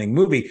Oscar-winning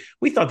movie.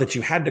 We thought that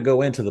you had to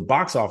go into the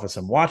box office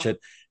and watch it.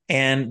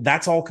 And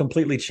that's all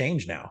completely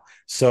changed now.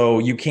 So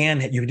you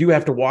do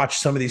have to watch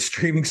some of these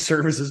streaming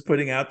services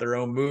putting out their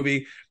own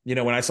movie.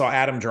 When I saw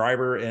Adam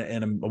Driver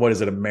in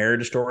A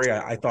Marriage Story,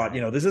 I thought,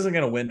 this isn't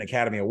going to win an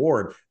Academy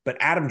Award, but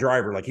Adam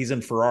Driver, like, he's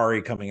in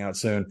Ferrari coming out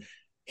soon.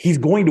 He's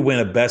going to win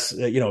a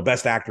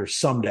best actor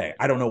someday.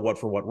 I don't know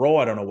for what role.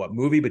 I don't know what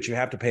movie, but you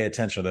have to pay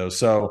attention to those.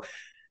 So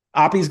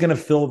Oppie's going to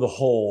fill the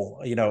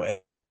hole,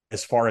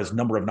 as far as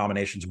number of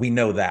nominations. We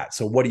know that.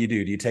 So what do? Do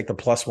you take the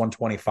plus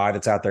 125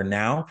 that's out there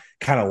now,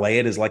 kind of lay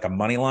it as like a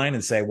money line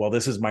and say, well,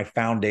 this is my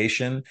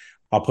foundation.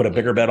 I'll put a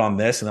bigger bet on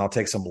this, and I'll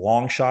take some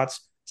long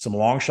shots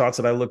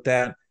that I looked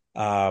at.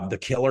 The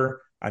Killer.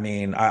 I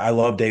mean, I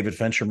love David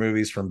Fincher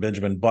movies, from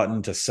Benjamin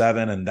Button to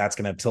Seven, and that's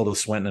going to have Tilda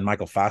Swinton and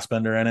Michael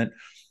Fassbender in it.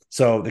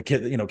 So the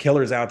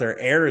Killer's out there.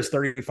 Air is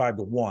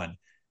 35-1.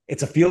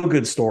 It's a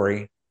feel-good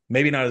story.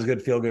 Maybe not as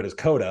good feel-good as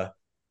Coda,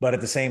 but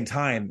at the same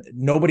time,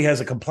 nobody has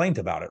a complaint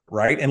about it,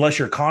 right? Unless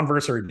you're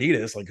Converse or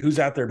Adidas, like, who's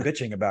out there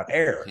bitching about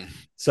Air?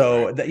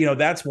 So,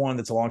 that's one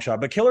that's a long shot.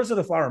 But Killers of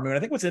the Flower Moon, I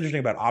think what's interesting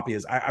about Oppie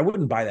is I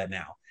wouldn't buy that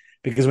now,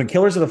 because when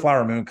Killers of the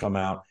Flower Moon come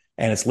out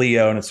and it's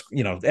Leo and it's,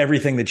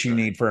 everything that you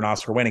need for an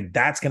Oscar winning,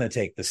 that's going to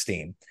take the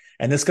steam.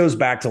 And this goes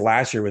back to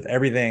last year with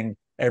Everything,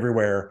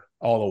 Everywhere,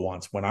 All at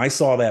Once. When I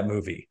saw that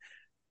movie,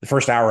 the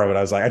first hour of it,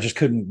 I was like, I just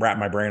couldn't wrap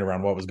my brain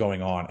around what was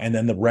going on. And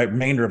then the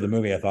remainder of the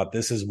movie, I thought,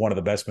 this is one of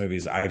the best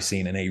movies I've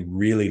seen in a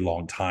really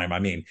long time. I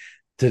mean,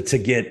 to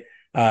get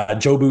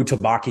Jobu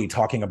Tupaki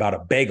talking about a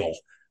bagel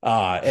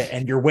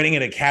and you're winning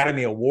an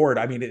Academy Award.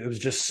 I mean, it was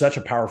just such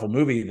a powerful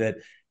movie that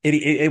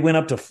it went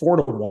up to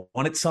 4-1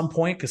 at some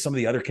point because some of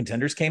the other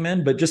contenders came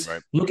in. But just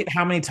look at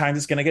how many times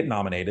it's going to get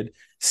nominated.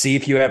 See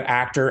if you have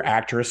actor,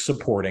 actress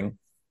supporting.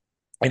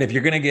 And if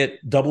you're going to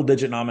get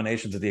double-digit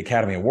nominations at the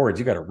Academy Awards,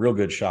 you got a real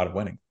good shot of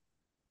winning.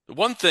 The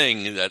one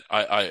thing that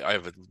I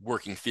have a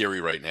working theory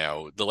right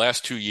now, the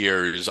last 2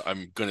 years,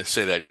 I'm going to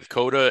say that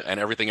Coda and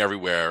Everything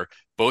Everywhere,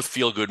 both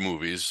feel-good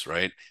movies,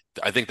 right?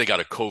 I think they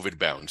got a COVID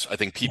bounce. I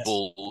think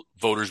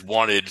voters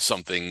wanted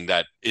something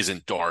that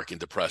isn't dark and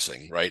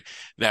depressing, right?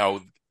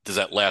 Now, does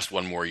that last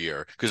one more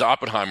year? Because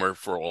Oppenheimer,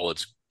 for all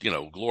its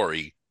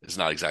glory, is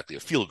not exactly a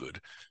feel-good.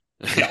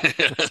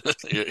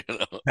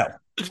 No.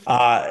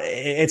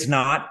 It's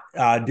not.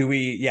 Do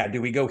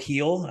we go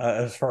heel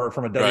as far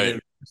from a WWE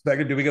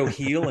perspective? Do we go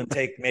heel and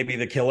take maybe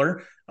The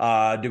Killer?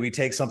 Do we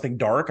take something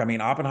dark? I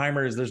mean,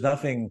 Oppenheimer is there's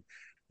nothing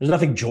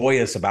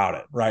joyous about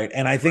it, right?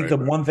 And I think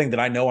one thing that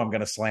I know I'm going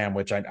to slam,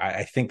 which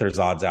I think there's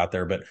odds out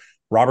there, but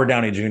Robert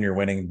Downey Jr.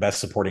 winning Best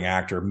Supporting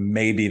Actor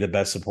may be the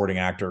Best Supporting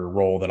Actor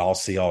role that I'll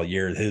see all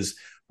year. His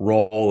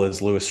role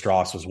as Louis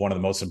Strauss was one of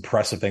the most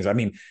impressive things. I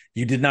mean,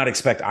 you did not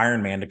expect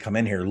Iron Man to come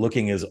in here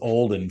looking as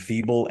old and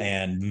feeble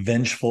and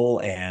vengeful.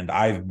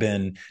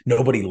 And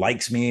nobody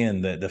likes me,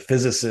 and the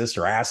physicists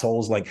are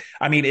assholes. Like,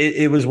 I mean,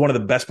 it was one of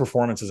the best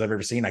performances I've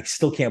ever seen. I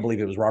still can't believe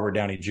it was Robert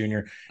Downey Jr.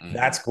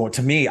 That's going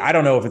to me. I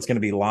don't know if it's going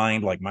to be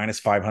lined like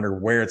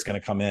 -500, where it's going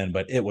to come in,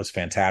 but it was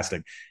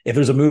fantastic. If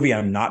there's a movie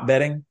I'm not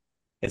betting,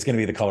 it's going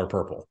to be The Color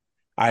Purple.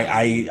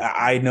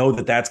 I know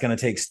that's going to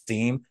take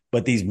steam,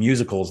 but these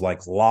musicals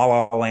like La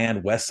La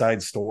Land, West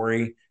Side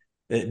Story,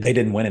 they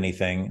didn't win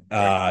anything.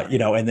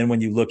 And then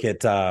when you look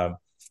at,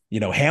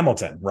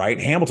 Hamilton, right?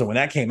 Hamilton, when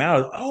that came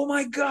out, oh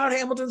my God,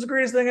 Hamilton's the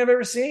greatest thing I've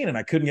ever seen. And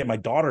I couldn't get my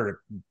daughter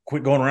to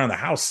quit going around the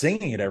house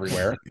singing it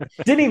everywhere.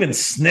 Didn't even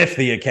sniff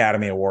the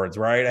Academy Awards,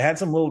 right? I had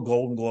some little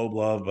Golden Globe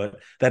love, but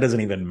that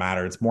doesn't even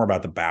matter. It's more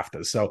about the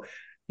BAFTAs. So,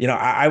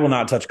 I will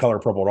not touch Color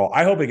Purple at all.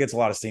 I hope it gets a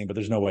lot of steam, but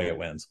there's no way it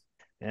wins.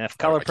 Yeah, if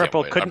Color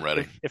Purple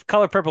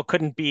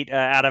couldn't beat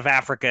Out of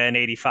Africa in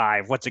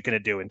 '85, what's it going to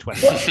do in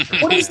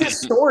 2020? What is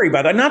this story,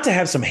 by the way? Not to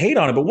have some hate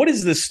on it, but what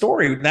is this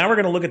story? Now we're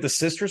going to look at the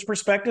sister's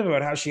perspective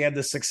about how she had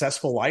this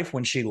successful life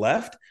when she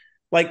left.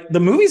 Like, the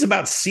movie's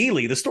about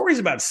Celie. The story's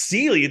about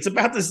Celie. It's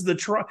about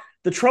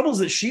the troubles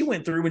that she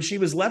went through when she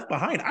was left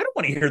behind. I don't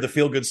want to hear the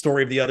feel-good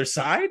story of the other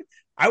side.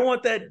 I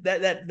want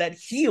that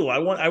heel. I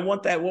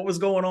want that what was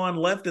going on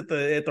left at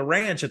the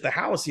ranch, at the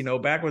house,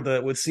 back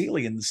with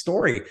Celie and the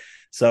story.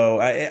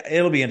 So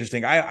it'll be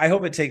interesting. I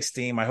hope it takes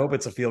steam. I hope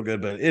it's a feel good,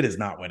 but it is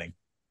not winning.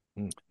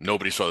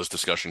 Nobody saw this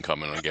discussion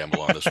coming on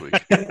Gamble On this week.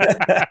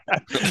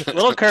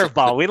 Little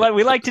curveball.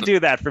 We like to do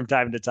that from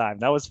time to time.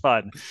 That was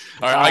fun.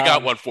 All right, I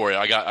got one for you.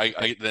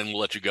 I then we'll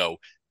let you go.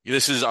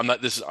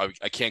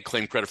 I can't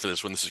claim credit for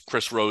this one. This is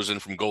Chris Rosen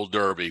from Gold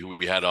Derby, who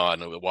we had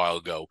on a while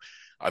ago.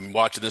 I'm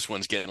watching this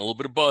one's getting a little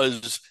bit of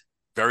buzz.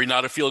 Very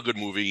not a feel-good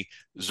movie.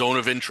 Zone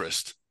of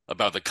Interest,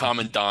 about the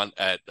commandant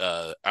at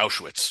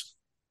Auschwitz,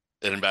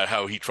 and about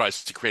how he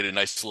tries to create a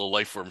nice little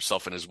life for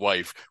himself and his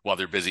wife while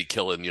they're busy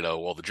killing,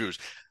 all the Jews.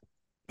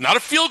 Not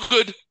a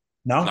feel-good.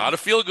 No. Not a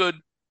feel-good.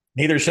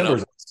 Neither is Schindler's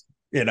List.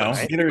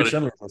 Neither is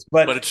Schindler's List.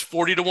 But it's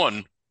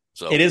 40-1.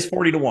 So it is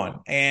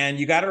 40-1. And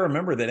you got to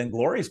remember that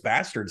Inglourious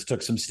Bastards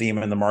took some steam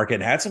in the market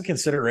and had some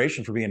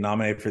consideration for being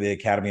nominated for the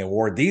Academy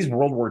Award. These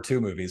World War II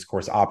movies, of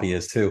course, Oppie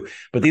is too,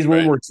 but these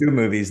World War II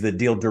movies that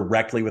deal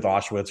directly with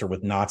Auschwitz or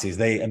with Nazis,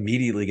 they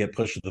immediately get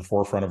pushed to the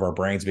forefront of our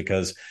brains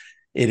because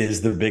it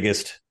is the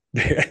biggest.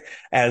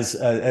 As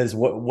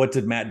what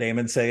did Matt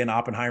Damon say in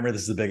Oppenheimer?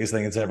 This is the biggest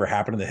thing that's ever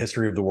happened in the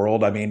history of the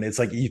world. I mean, it's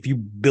like if you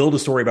build a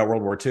story about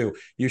World War II,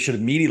 you should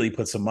immediately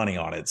put some money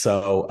on it.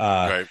 So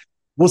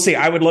we'll see.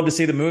 I would love to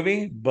see the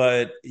movie,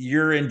 but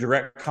you're in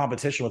direct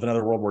competition with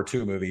another World War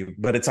II movie,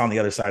 but it's on the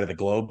other side of the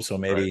globe. So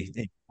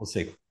maybe we'll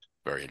see.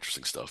 Very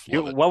interesting stuff.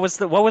 What was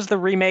the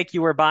remake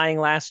you were buying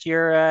last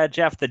year,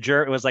 Jeff?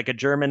 It was like a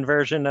German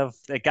version of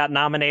it got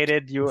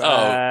nominated.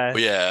 All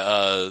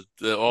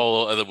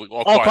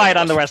Quiet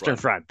on the Western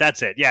Front.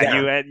 That's it.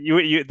 Yeah.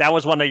 You that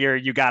was one of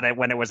you got it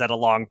when it was at a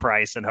long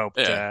price and hoped.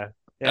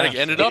 And it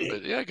ended up,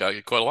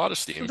 got quite a lot of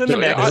steam. There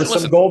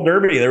was some Gold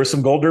Derby. There were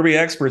some Gold Derby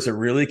experts that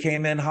really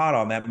came in hot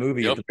on that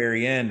movie at the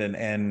very end.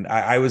 And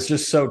I was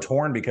just so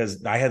torn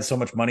because I had so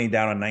much money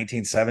down on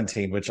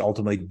 1917, which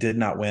ultimately did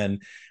not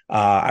win.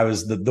 I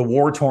was the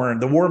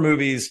war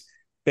movies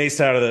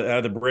based out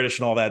of the British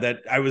and all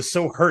that I was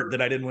so hurt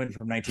that I didn't win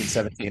from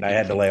 1917. I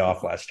had to lay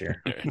off last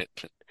year.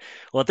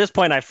 Well, at this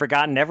point, I've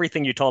forgotten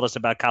everything you told us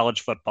about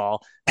college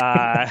football.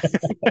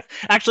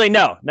 Actually,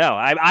 no.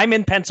 I'm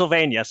in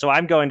Pennsylvania, so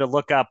I'm going to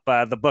look up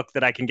the book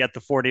that I can get the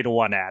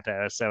 40-1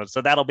 at. So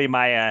that'll be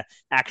my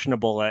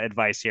actionable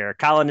advice here.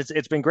 Colin,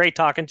 it's been great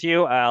talking to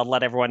you. I'll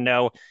let everyone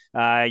know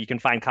you can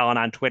find Colin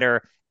on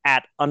Twitter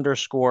at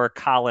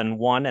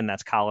 _Colin1, and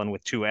that's Colin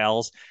with 2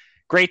 L's.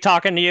 Great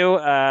talking to you.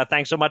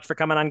 Thanks so much for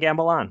coming on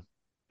Gamble On.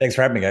 Thanks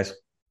for having me, guys.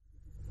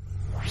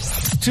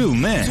 Two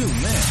men.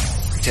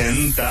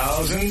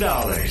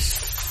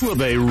 $10,000. Will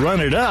they run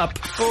it up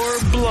or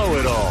blow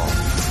it all?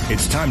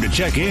 It's time to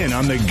check in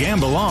on the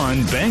Gamble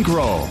On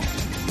bankroll.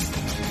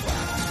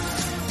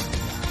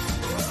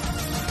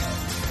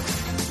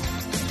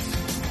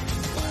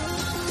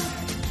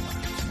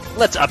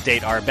 Let's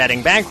update our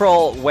betting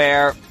bankroll,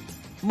 where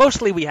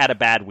mostly we had a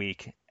bad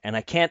week, and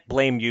I can't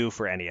blame you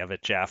for any of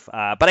it, Jeff.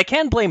 But I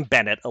can blame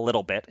Bennett a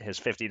little bit, his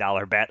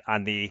 $50 bet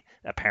on the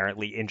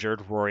apparently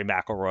injured Rory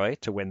McIlroy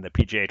to win the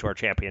PGA Tour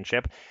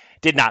Championship.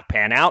 Did not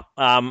pan out.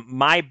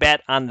 My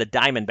bet on the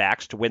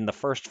Diamondbacks to win the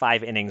first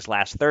 5 innings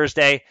last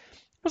Thursday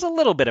was a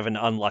little bit of an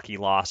unlucky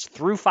loss.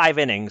 Through 5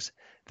 innings,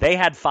 they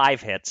had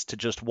 5 hits to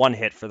just 1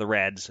 hit for the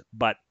Reds,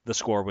 but the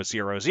score was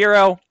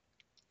 0-0.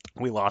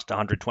 We lost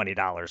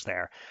 $120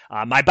 there.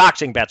 My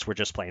boxing bets were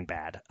just plain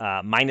bad.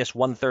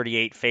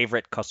 -138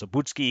 favorite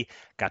Kosobutsky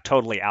got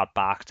totally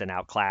outboxed and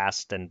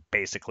outclassed and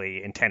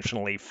basically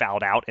intentionally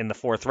fouled out in the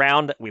 4th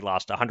round. We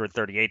lost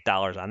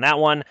 $138 on that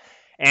one.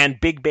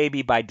 And Big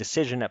Baby by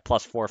decision at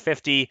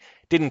 +450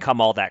 didn't come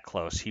all that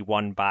close. He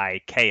won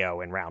by KO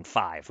in round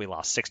 5. We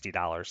lost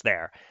 $60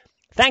 there.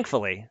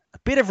 Thankfully, a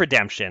bit of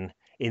redemption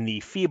in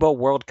the FIBA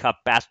World Cup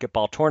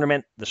basketball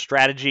tournament. The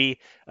strategy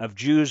of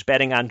Jews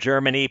betting on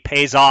Germany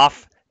pays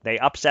off. They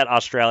upset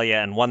Australia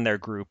and won their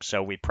group,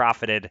 so we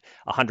profited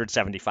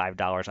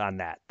 $175 on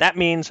that. That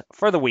means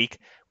for the week,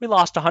 we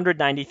lost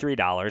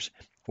 $193.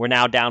 We're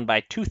now down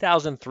by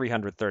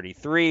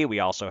 $2,333. We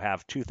also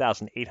have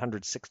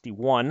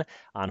 $2,861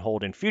 on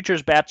hold in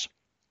futures bets.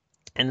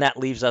 And that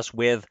leaves us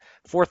with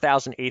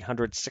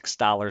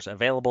 $4,806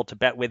 available to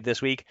bet with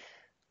this week.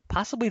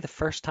 Possibly the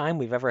first time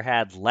we've ever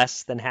had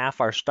less than half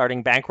our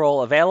starting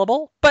bankroll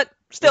available, but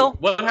still.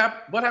 What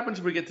happens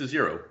if we get to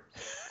zero?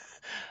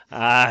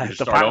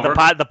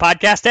 The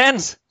podcast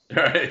ends.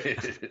 Right.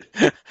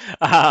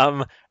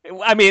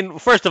 I mean,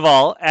 first of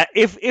all,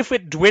 if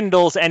it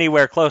dwindles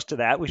anywhere close to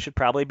that, we should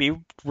probably be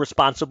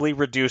responsibly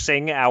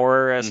reducing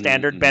our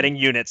standard betting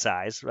unit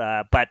size.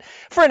 But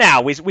for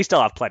now, we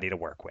still have plenty to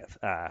work with.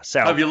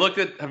 So have you looked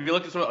at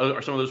some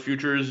of those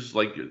futures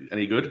like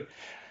any good?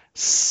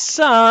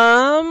 A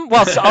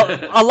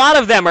lot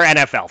of them are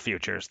NFL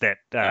futures that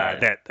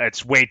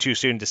it's way too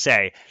soon to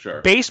say.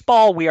 Sure.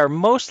 Baseball, we are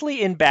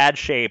mostly in bad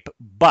shape,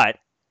 but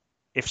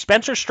if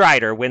Spencer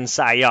Strider wins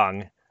Cy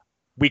Young,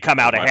 we come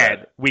out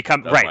ahead.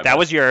 That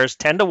was yours,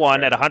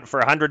 10-1 for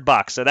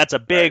 $100. So that's a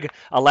big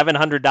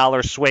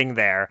 $1,100 swing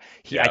there.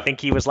 I think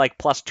he was like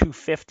plus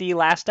 250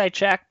 last I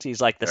checked. He's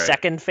like the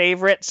second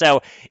favorite.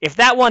 So if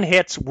that one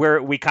hits,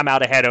 we come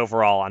out ahead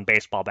overall on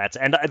baseball bets.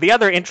 And the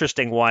other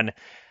interesting one,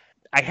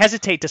 I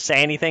hesitate to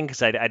say anything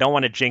because I don't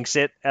want to jinx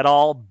it at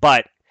all,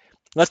 but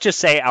let's just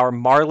say our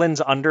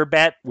Marlins under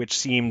bet, which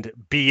seemed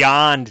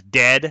beyond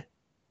dead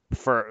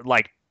for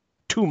like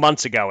 2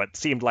 months ago, it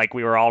seemed like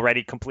we were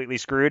already completely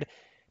screwed.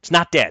 It's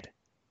not dead.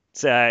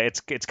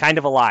 It's kind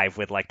of alive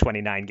with like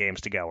 29 games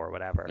to go or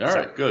whatever. All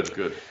right,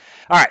 good.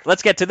 All right,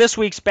 let's get to this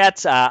week's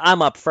bets.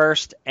 I'm up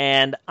first,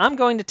 and I'm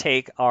going to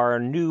take our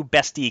new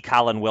bestie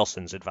Colin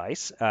Wilson's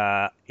advice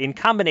in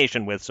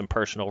combination with some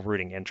personal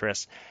rooting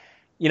interests.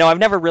 You know, I've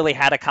never really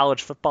had a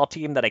college football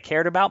team that I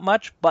cared about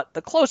much, but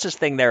the closest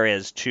thing there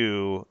is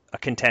to a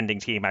contending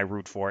team I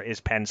root for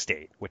is Penn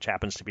State, which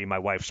happens to be my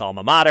wife's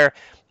alma mater.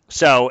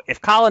 So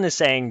if Colin is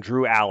saying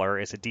Drew Aller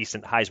is a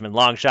decent Heisman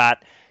long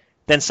shot,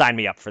 then sign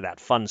me up for that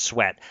fun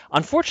sweat.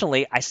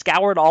 Unfortunately, I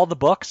scoured all the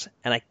books,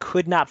 and I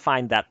could not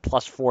find that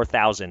plus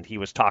 4,000 he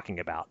was talking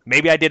about.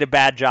 Maybe I did a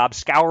bad job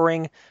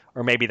scouring,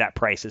 or maybe that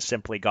price is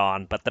simply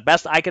gone. But the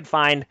best I could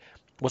find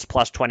was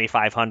plus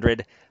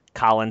 2,500.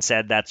 Colin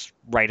said that's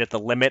right at the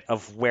limit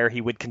of where he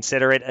would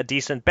consider it a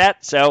decent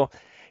bet. So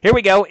here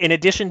we go. In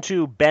addition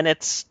to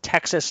Bennett's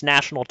Texas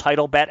national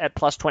title bet at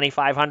plus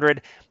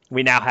 2,500,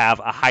 we now have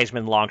a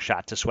Heisman long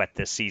shot to sweat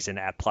this season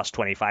at plus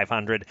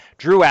 2,500.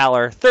 Drew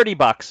Aller,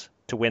 $30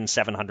 to win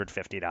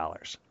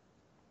 $750.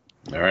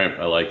 All right,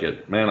 I like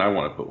it. Man, I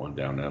want to put one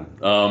down now.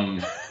 All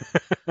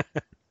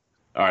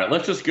right,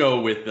 let's just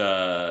go with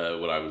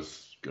what I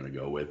was going to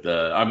go with.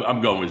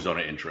 I'm going with Zone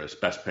of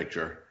Interest, Best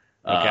Picture.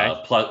 Okay.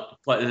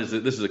 This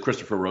is a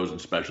Christopher Rosen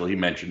special. He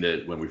mentioned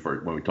it when we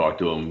talked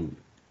to him,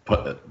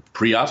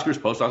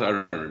 pre-Oscars, post-Oscars.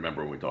 I don't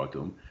remember when we talked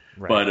to him.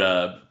 Right.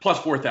 But plus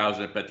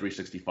 4,000 at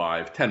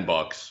Bet365,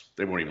 $10.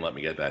 They won't even let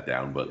me get that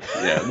down. But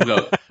yeah, we'll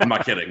go. I'm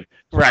not kidding.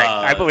 Right,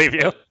 I believe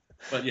you.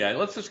 But yeah,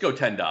 let's just go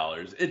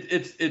 $10.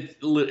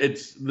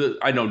 It's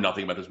I know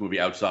nothing about this movie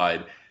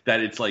outside that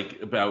it's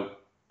like about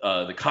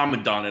the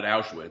commandant at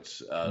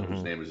Auschwitz,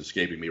 whose name is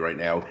escaping me right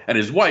now, and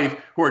his wife,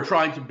 who are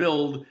trying to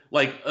build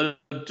like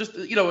just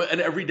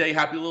an everyday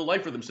happy little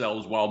life for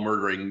themselves while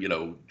murdering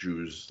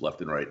Jews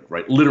left and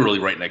right, literally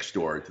right next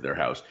door to their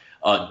house.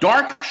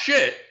 Dark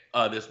shit.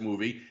 This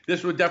movie.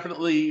 This would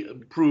definitely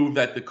prove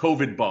that the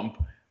COVID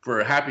bump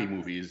for happy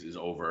movies is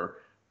over.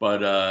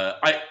 But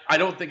I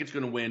don't think it's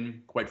going to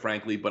win, quite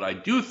frankly. But I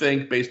do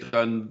think, based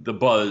on the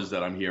buzz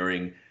that I'm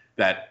hearing,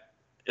 that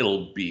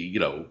it'll be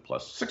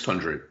plus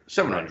 600,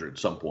 700 at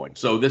some point.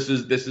 So this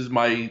is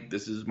my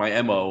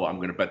MO. I'm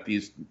going to bet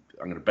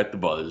I'm going to bet the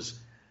buzz,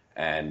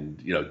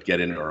 and get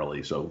in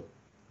early. So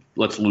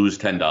let's lose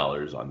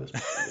 $10 on this.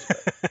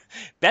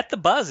 Bet the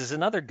buzz is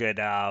another good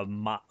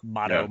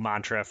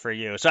mantra for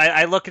you. So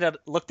I looked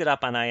it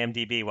up on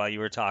IMDb while you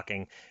were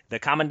talking. The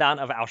commandant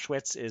of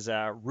Auschwitz is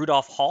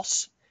Rudolf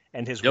Hulse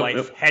and his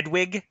wife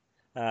Hedwig.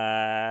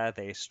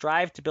 They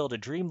strive to build a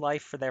dream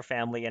life for their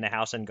family in a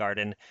house and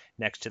garden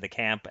next to the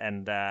camp.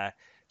 And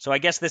so I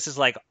guess this is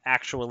like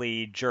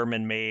actually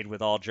German made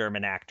with all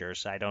German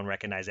actors. I don't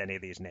recognize any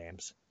of these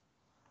names.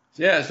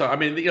 Yeah. So, I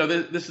mean,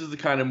 this is the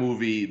kind of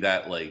movie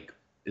that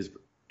is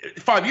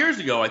 5 years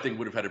ago, I think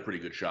would have had a pretty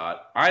good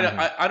shot. I don't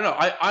know.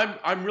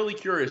 I'm really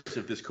curious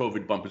if this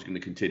COVID bump is going to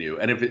continue,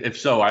 and if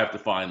so, I have to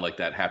find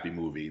that happy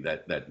movie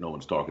that no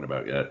one's talking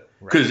about yet,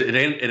 because it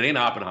ain't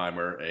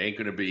Oppenheimer. It ain't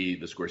going to be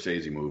the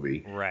Scorsese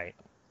movie, right?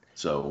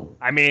 So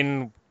I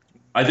mean,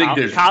 I think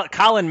there's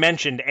Colin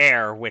mentioned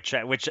Air, which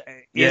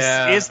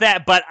is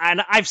that, but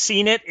I've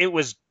seen it. It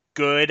was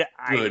good.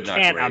 I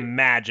can't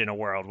imagine a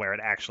world where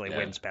it actually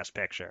wins Best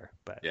Picture,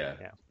 but yeah.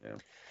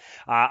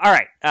 All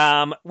right.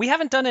 We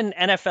haven't done an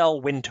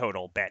NFL win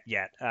total bet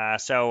yet.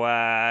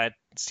 So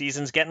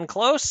season's getting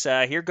close.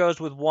 Here goes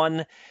with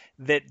one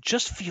that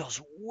just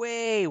feels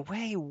way,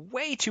 way,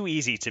 way too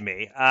easy to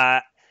me.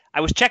 I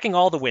was checking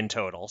all the win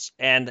totals,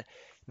 and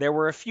there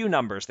were a few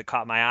numbers that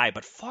caught my eye,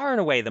 but far and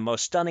away the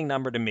most stunning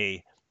number to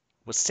me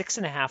was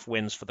 6.5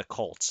 wins for the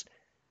Colts.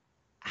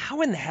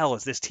 How in the hell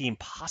is this team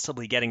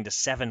possibly getting to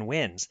 7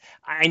 wins?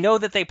 I know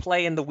that they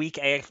play in the weak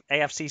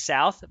AFC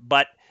South,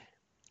 but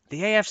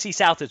the AFC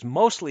South is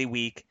mostly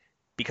weak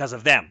because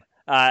of them.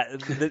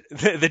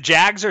 The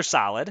Jags are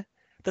solid.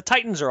 The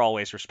Titans are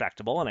always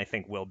respectable, and I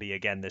think will be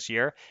again this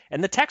year.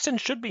 And the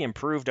Texans should be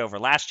improved over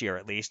last year,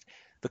 at least.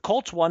 The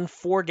Colts won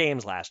 4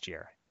 games last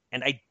year,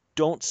 and I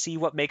don't see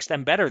what makes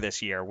them better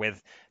this year,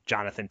 with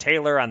Jonathan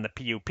Taylor on the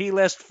PUP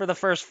list for the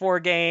first 4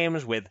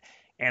 games, with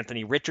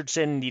Anthony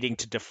Richardson needing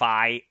to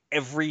defy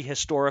every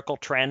historical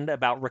trend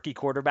about rookie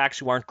quarterbacks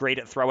who aren't great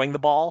at throwing the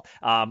ball.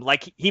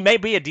 Like, he may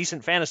be a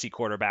decent fantasy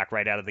quarterback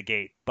right out of the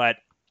gate, but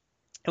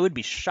it would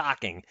be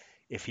shocking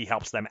if he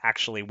helps them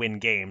actually win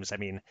games. I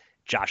mean,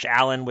 Josh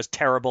Allen was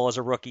terrible as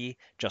a rookie.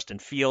 Justin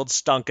Fields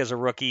stunk as a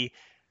rookie.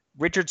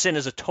 Richardson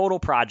is a total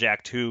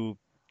project who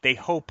they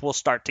hope will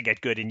start to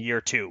get good in year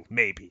 2,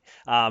 maybe.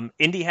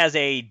 Indy has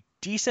a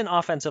decent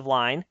offensive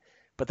line,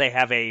 but they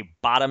have a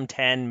bottom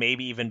 10,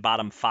 maybe even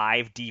bottom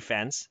 5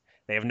 defense.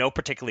 They have no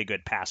particularly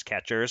good pass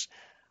catchers.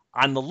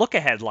 On the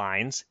look-ahead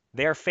lines,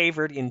 they're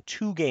favored in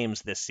 2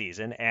 games this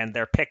season, and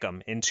they're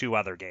pick'em in 2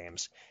 other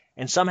games.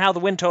 And somehow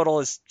the win total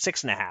is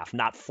 6.5,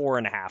 not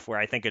 4.5, where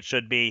I think it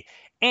should be.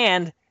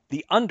 And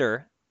the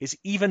under is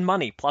even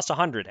money, plus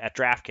 100 at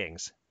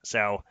DraftKings.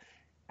 So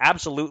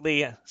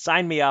absolutely,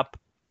 sign me up.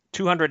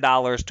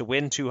 $200 to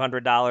win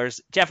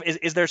 $200. Jeff,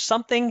 is there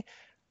something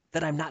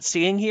that I'm not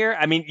seeing here?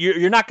 I mean,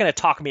 you're not going to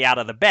talk me out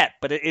of the bet,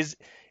 but is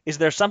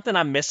there something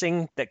I'm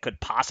missing that could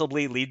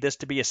possibly lead this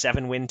to be a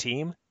 7-win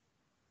team?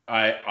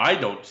 I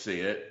don't see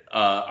it.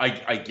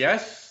 I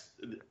guess,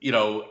 the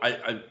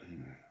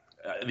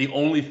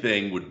only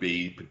thing would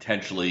be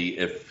potentially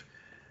if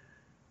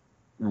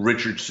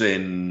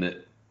Richardson,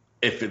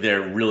 if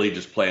they're really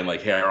just playing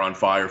like hair on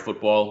fire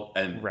football,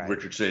 and right.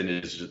 Richardson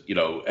is,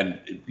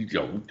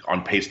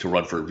 on pace to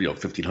run for,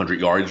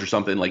 1,500 yards or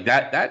something like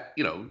that,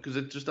 because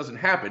it just doesn't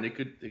happen.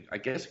 I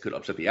guess it could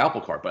upset the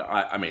apple cart, but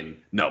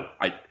no,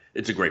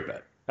 it's a great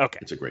bet. Okay.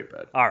 It's a great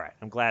bet. All right.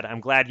 I'm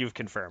glad you've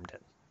confirmed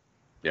it.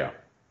 Yeah.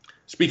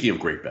 Speaking of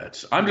great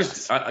bets, I'm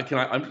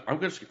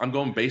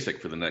going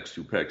basic for the next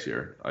 2 picks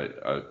here.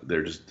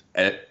 They're just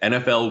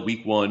NFL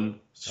Week 1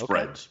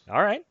 spreads. Okay.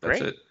 All right. That's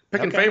great. it.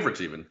 Picking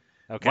favorites even.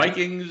 Okay.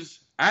 Vikings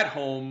at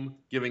home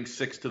giving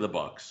 6 to the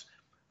Bucks,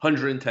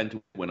 110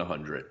 to win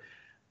 100.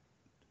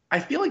 I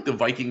feel like the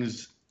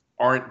Vikings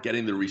aren't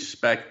getting the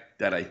respect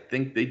that I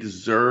think they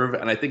deserve,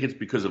 and I think it's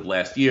because of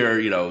last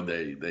year.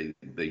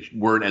 They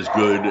weren't as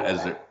good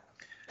as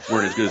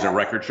their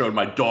record showed.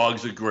 My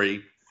dogs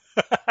agree.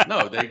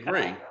 No, they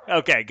agree.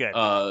 Okay, good.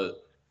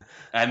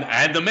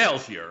 And the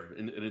males here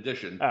in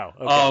addition. Oh,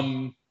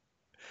 okay.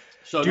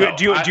 So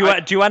do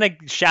you want to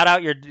shout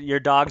out your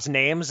dogs'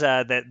 names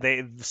that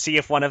they see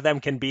if one of them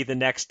can be the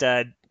next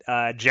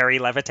Jerry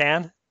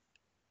Levitan?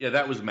 Yeah,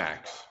 that was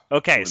Max.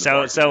 Okay,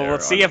 so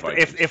let's see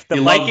if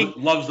the Vikings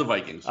loves the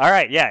Vikings. All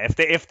right, yeah.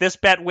 If this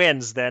bet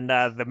wins, then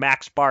the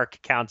Max bark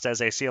counts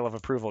as a seal of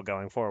approval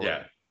going forward.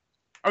 Yeah.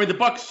 I mean, the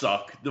Bucks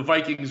suck. The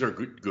Vikings are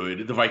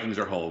good. The Vikings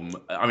are home.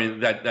 I mean,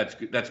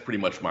 that's pretty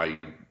much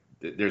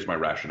there's my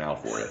rationale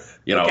for it.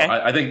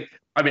 Okay.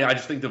 I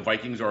just think the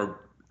Vikings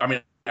are. I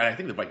mean, I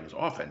think the Vikings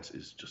offense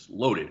is just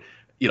loaded.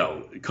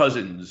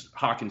 Cousins,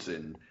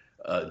 Hawkinson,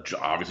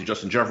 obviously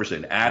Justin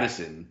Jefferson,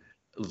 Addison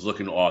is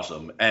looking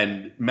awesome,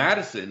 and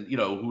Madison,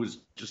 who is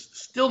just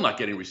still not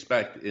getting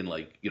respect in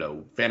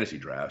fantasy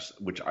drafts,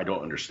 which I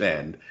don't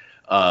understand.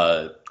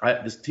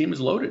 This team is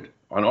loaded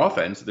on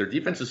offense. Their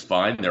defense is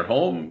fine. They're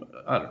home.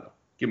 I don't know.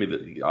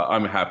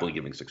 I'm happily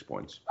giving 6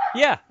 points.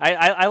 Yeah,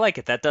 I like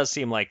it. That does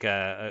seem like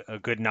a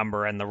good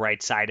number and the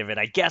right side of it.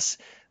 I guess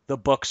the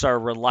books are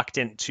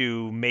reluctant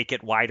to make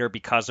it wider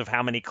because of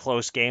how many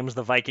close games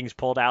the Vikings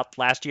pulled out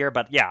last year.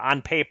 But yeah,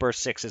 on paper,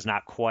 6 is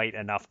not quite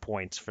enough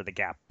points for the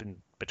gap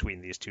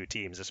between these 2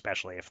 teams,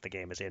 especially if the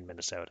game is in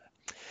Minnesota.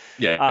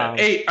 Yeah.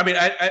 8. I mean,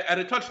 at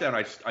a touchdown,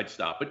 I'd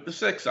stop. But the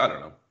 6, I don't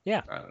know.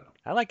 Yeah. I don't know.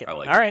 I like it. All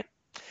right.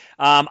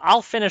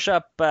 I'll finish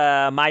up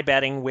my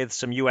betting with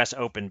some U.S.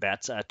 Open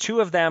bets.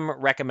 2 of them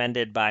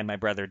recommended by my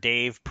brother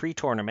Dave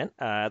pre-tournament.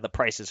 The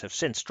prices have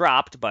since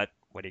dropped, but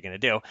what are you going to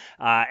do?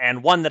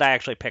 And one that I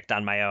actually picked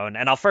on my own.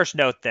 And I'll first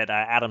note that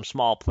Adam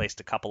Small placed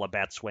a couple of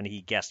bets when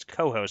he guest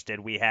co-hosted.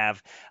 We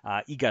have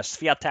Iga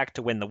Swiatek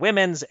to win the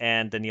women's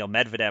and Daniil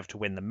Medvedev to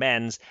win the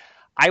men's.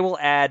 I will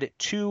add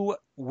 2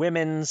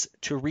 women's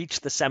to reach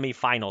the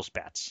semifinals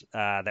bets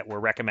that were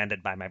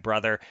recommended by my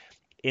brother.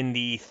 In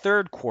the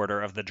third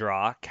quarter of the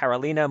draw,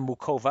 Karolina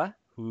Muchova,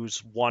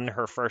 who's won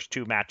her first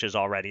 2 matches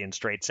already in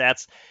straight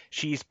sets,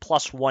 she's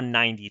plus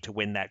 190 to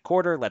win that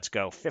quarter. Let's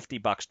go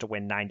 $50 to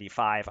win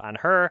 95 on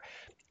her.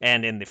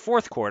 And in the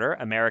fourth quarter,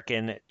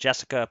 American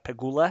Jessica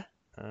Pegula,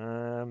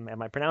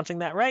 am I pronouncing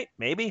that right?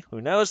 Maybe. Who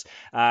knows?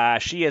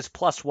 She is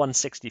plus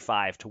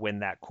 165 to win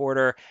that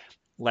quarter.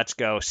 let's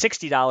go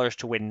 $60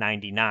 to win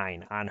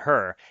 99 on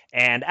her.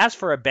 And as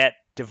for a bet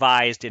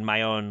devised in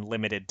my own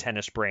limited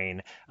tennis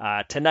brain,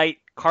 tonight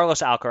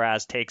Carlos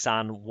Alcaraz takes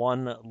on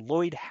one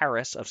Lloyd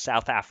Harris of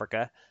South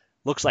Africa.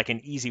 Looks like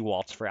an easy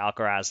waltz for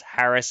Alcaraz.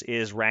 Harris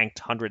is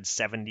ranked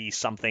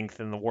 170-something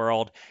in the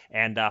world,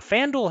 and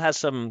FanDuel has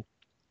some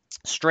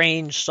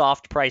strange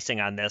soft pricing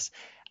on this.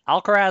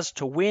 Alcaraz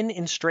to win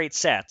in straight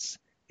sets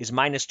is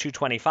minus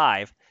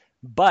 225,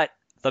 but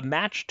the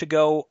match to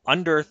go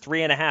under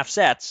 3.5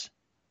 sets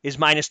is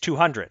minus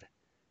 200.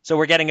 So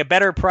we're getting a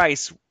better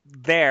price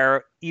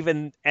there,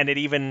 and it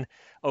even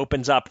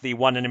opens up the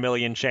 1 in a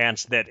million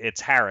chance that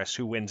it's Harris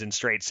who wins in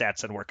straight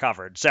sets and we're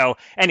covered. So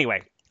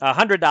anyway,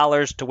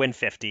 $100 to win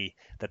 50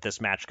 that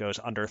this match goes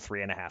under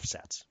 3.5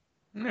 sets.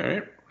 All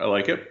right, I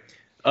like it.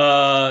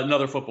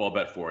 Another football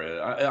bet for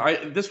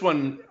you. This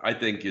one I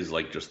think is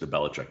like just the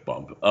Belichick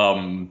bump.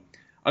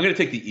 I'm going to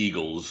take the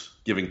Eagles,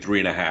 giving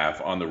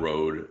 3.5 on the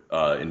road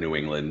in New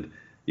England.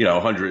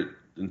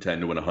 110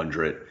 to win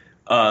 100.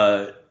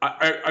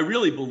 I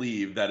really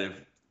believe that if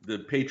the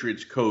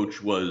Patriots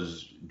coach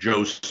was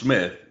Joe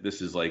Smith,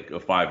 this is like a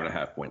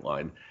 5.5 point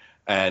line,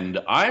 and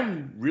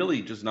I'm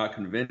really just not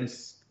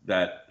convinced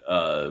that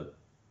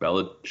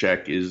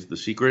Belichick is the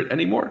secret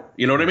anymore.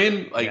 You know what I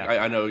mean? Like, yeah.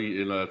 I know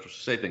you know to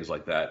say things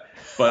like that,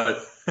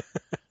 but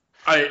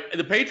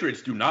the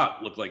Patriots do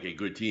not look like a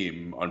good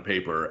team on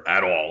paper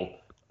at all.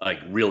 Like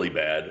really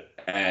bad.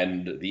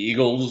 And the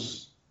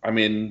Eagles, I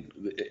mean,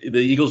 the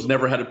Eagles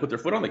never had to put their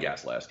foot on the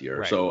gas last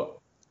year. Right.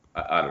 So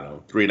I don't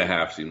know.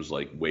 3.5 seems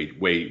like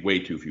way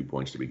too few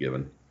points to be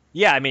given.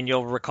 Yeah, I mean,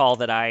 you'll recall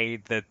that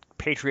the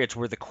Patriots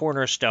were the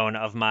cornerstone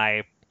of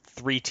my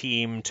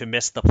 3-team to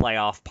miss the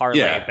playoff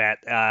parlay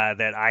bet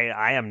that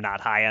I am not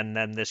high on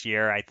them this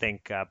year. I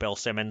think Bill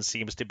Simmons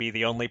seems to be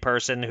the only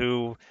person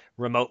who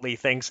remotely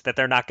thinks that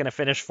they're not going to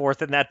finish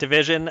 4th in that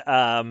division.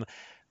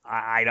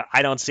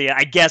 I don't see it.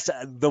 I guess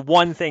the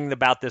one thing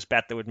about this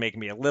bet that would make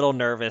me a little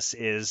nervous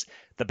is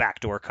the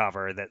backdoor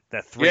cover, that the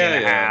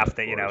 3.5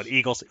 that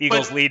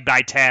Eagles lead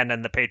by 10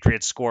 and the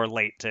Patriots score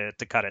late to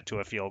cut it to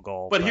a field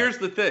goal. But here's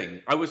the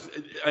thing.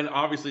 And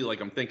obviously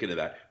like I'm thinking of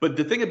that. But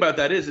the thing about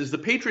that is the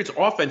Patriots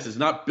offense is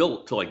not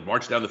built to like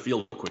march down the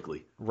field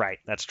quickly. Right,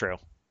 that's true.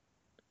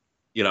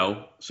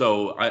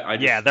 So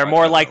they're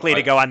more likely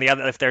to go on the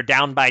other if they're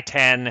down by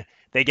 10.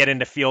 They get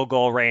into field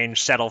goal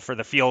range, settle for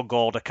the field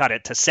goal to cut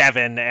it to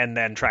 7, and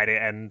then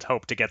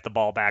hope to get the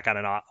ball back on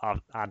an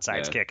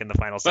onside kick in the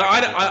final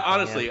second. But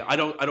honestly, I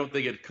don't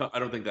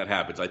think that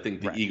happens. I think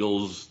the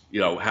Eagles,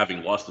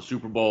 having lost the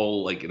Super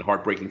Bowl like in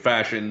heartbreaking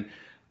fashion,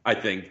 I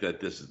think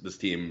that this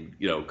team,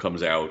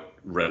 comes out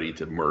ready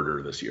to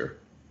murder this year.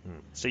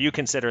 So you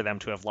consider them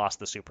to have lost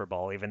the Super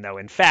Bowl, even though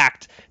in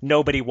fact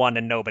nobody won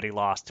and nobody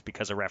lost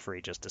because a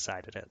referee just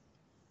decided it.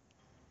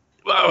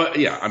 Well,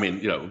 yeah, I mean,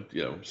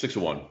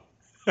 6-1.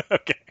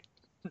 Okay.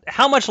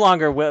 How much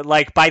longer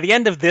by the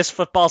end of this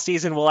football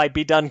season, will I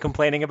be done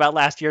complaining about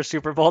last year's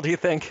Super Bowl, do you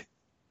think?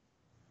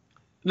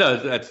 No,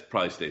 that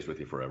probably stays with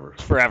you forever.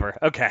 Forever.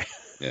 Okay.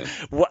 Yeah.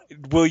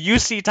 Will you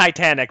see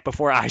Titanic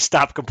before I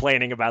stop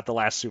complaining about the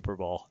last Super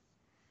Bowl?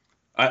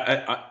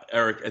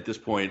 Eric, at this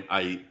point,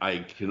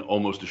 I can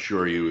almost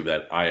assure you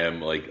that I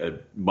am like a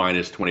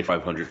minus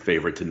 2,500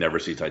 favorite to never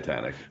see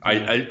Titanic.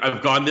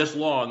 I've gone this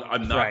long.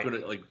 I'm not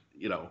going to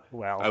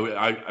Well,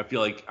 I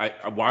feel like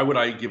why would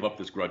I give up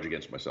this grudge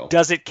against myself?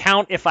 Does it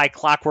count if I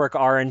Clockwork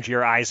Orange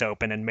your eyes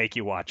open and make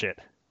you watch it?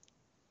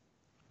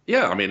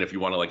 Yeah, I mean, if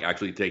you want to like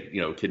actually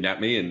kidnap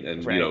me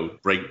and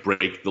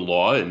break the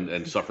law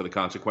and suffer the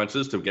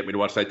consequences to get me to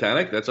watch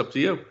Titanic, that's up to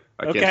you.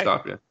 I can't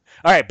stop you.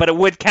 All right, but it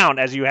would count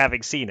as you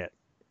having seen it.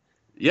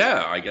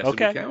 Yeah, I guess it would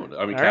count.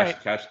 I mean,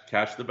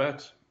 cash the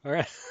bets. All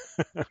right.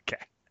 Okay.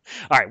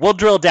 All right, we'll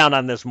drill down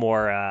on this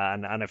more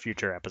on a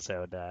future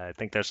episode. I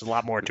think there's a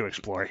lot more to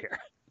explore here.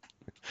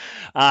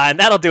 And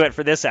that'll do it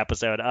for this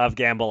episode of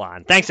Gamble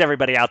On. Thanks,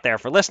 everybody out there,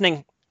 for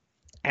listening.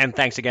 And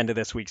thanks again to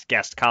this week's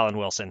guest, Colin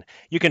Wilson.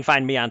 You can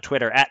find me on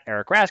Twitter at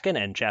Eric Raskin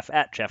and Jeff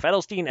at Jeff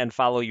Edelstein, and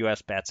follow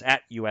US Bets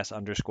at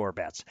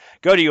US_bets.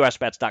 Go to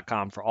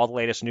usbets.com for all the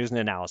latest news and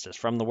analysis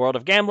from the world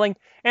of gambling,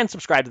 and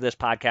subscribe to this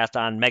podcast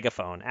on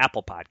Megaphone,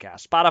 Apple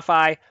Podcasts,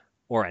 Spotify,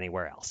 or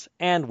anywhere else.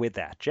 And with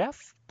that,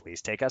 Jeff,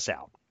 please take us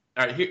out.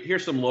 All right,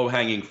 here's some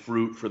low-hanging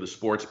fruit for the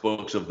sports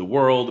books of the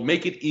world.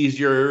 Make it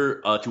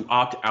easier to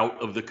opt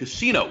out of the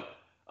casino.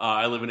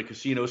 I live in a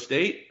casino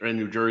state in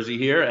New Jersey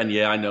here, and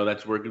yeah, I know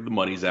that's where the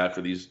money's at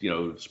for these,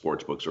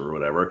 sports books or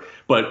whatever.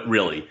 But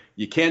really,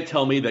 you can't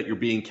tell me that you're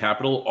being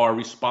capital R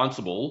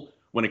responsible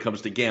when it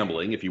comes to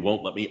gambling if you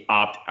won't let me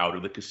opt out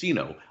of the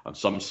casino. On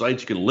some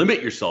sites, you can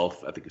limit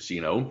yourself at the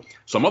casino.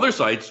 Some other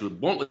sites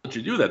won't let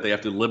you do that. They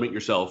have to limit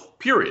yourself,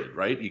 period,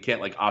 right? You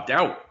can't opt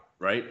out.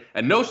 Right,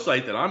 and no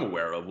site that I'm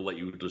aware of will let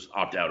you just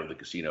opt out of the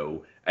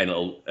casino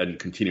and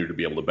continue to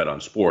be able to bet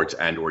on sports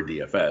and or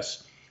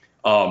DFS.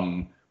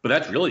 But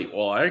that's really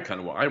all I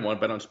want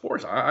to bet on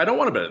sports. I don't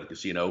want to bet at the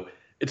casino.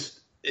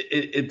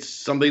 It's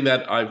something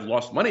that I've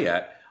lost money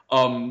at.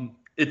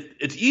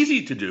 It's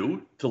easy to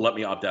do to let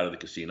me opt out of the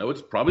casino.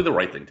 It's probably the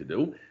right thing to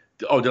do.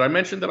 Oh, did I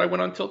mention that I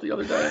went on tilt the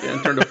other day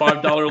and turned a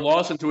 $5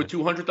 loss into a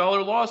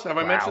 $200 loss? Have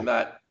I mentioned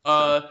that?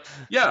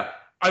 Yeah,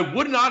 I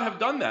would not have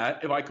done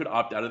that if I could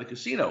opt out of the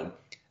casino.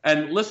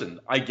 And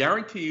listen, I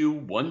guarantee you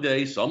one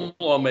day some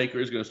lawmaker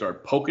is going to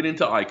start poking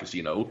into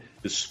iCasino,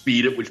 the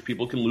speed at which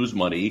people can lose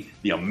money,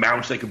 the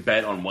amounts they can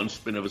bet on one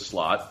spin of a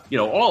slot,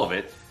 all of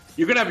it.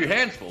 You're going to have your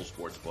hands full,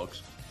 sports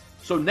books.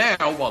 So now,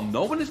 while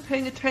no one is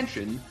paying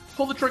attention,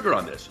 pull the trigger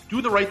on this.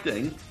 Do the right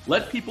thing.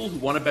 Let people who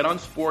want to bet on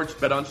sports,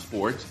 bet on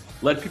sports.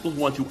 Let people who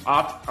want to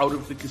opt out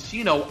of the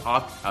casino,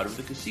 opt out of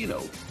the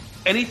casino.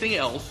 Anything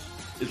else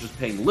is just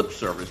paying lip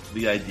service to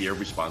the idea of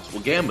responsible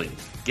gambling.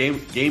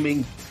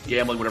 Gaming,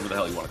 gambling, whatever the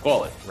hell you want to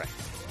call it. Right.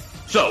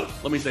 So,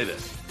 let me say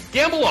this.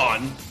 Gamble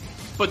on,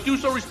 but do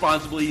so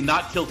responsibly,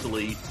 not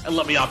tiltily, and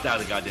let me opt out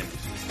of the goddamn casino.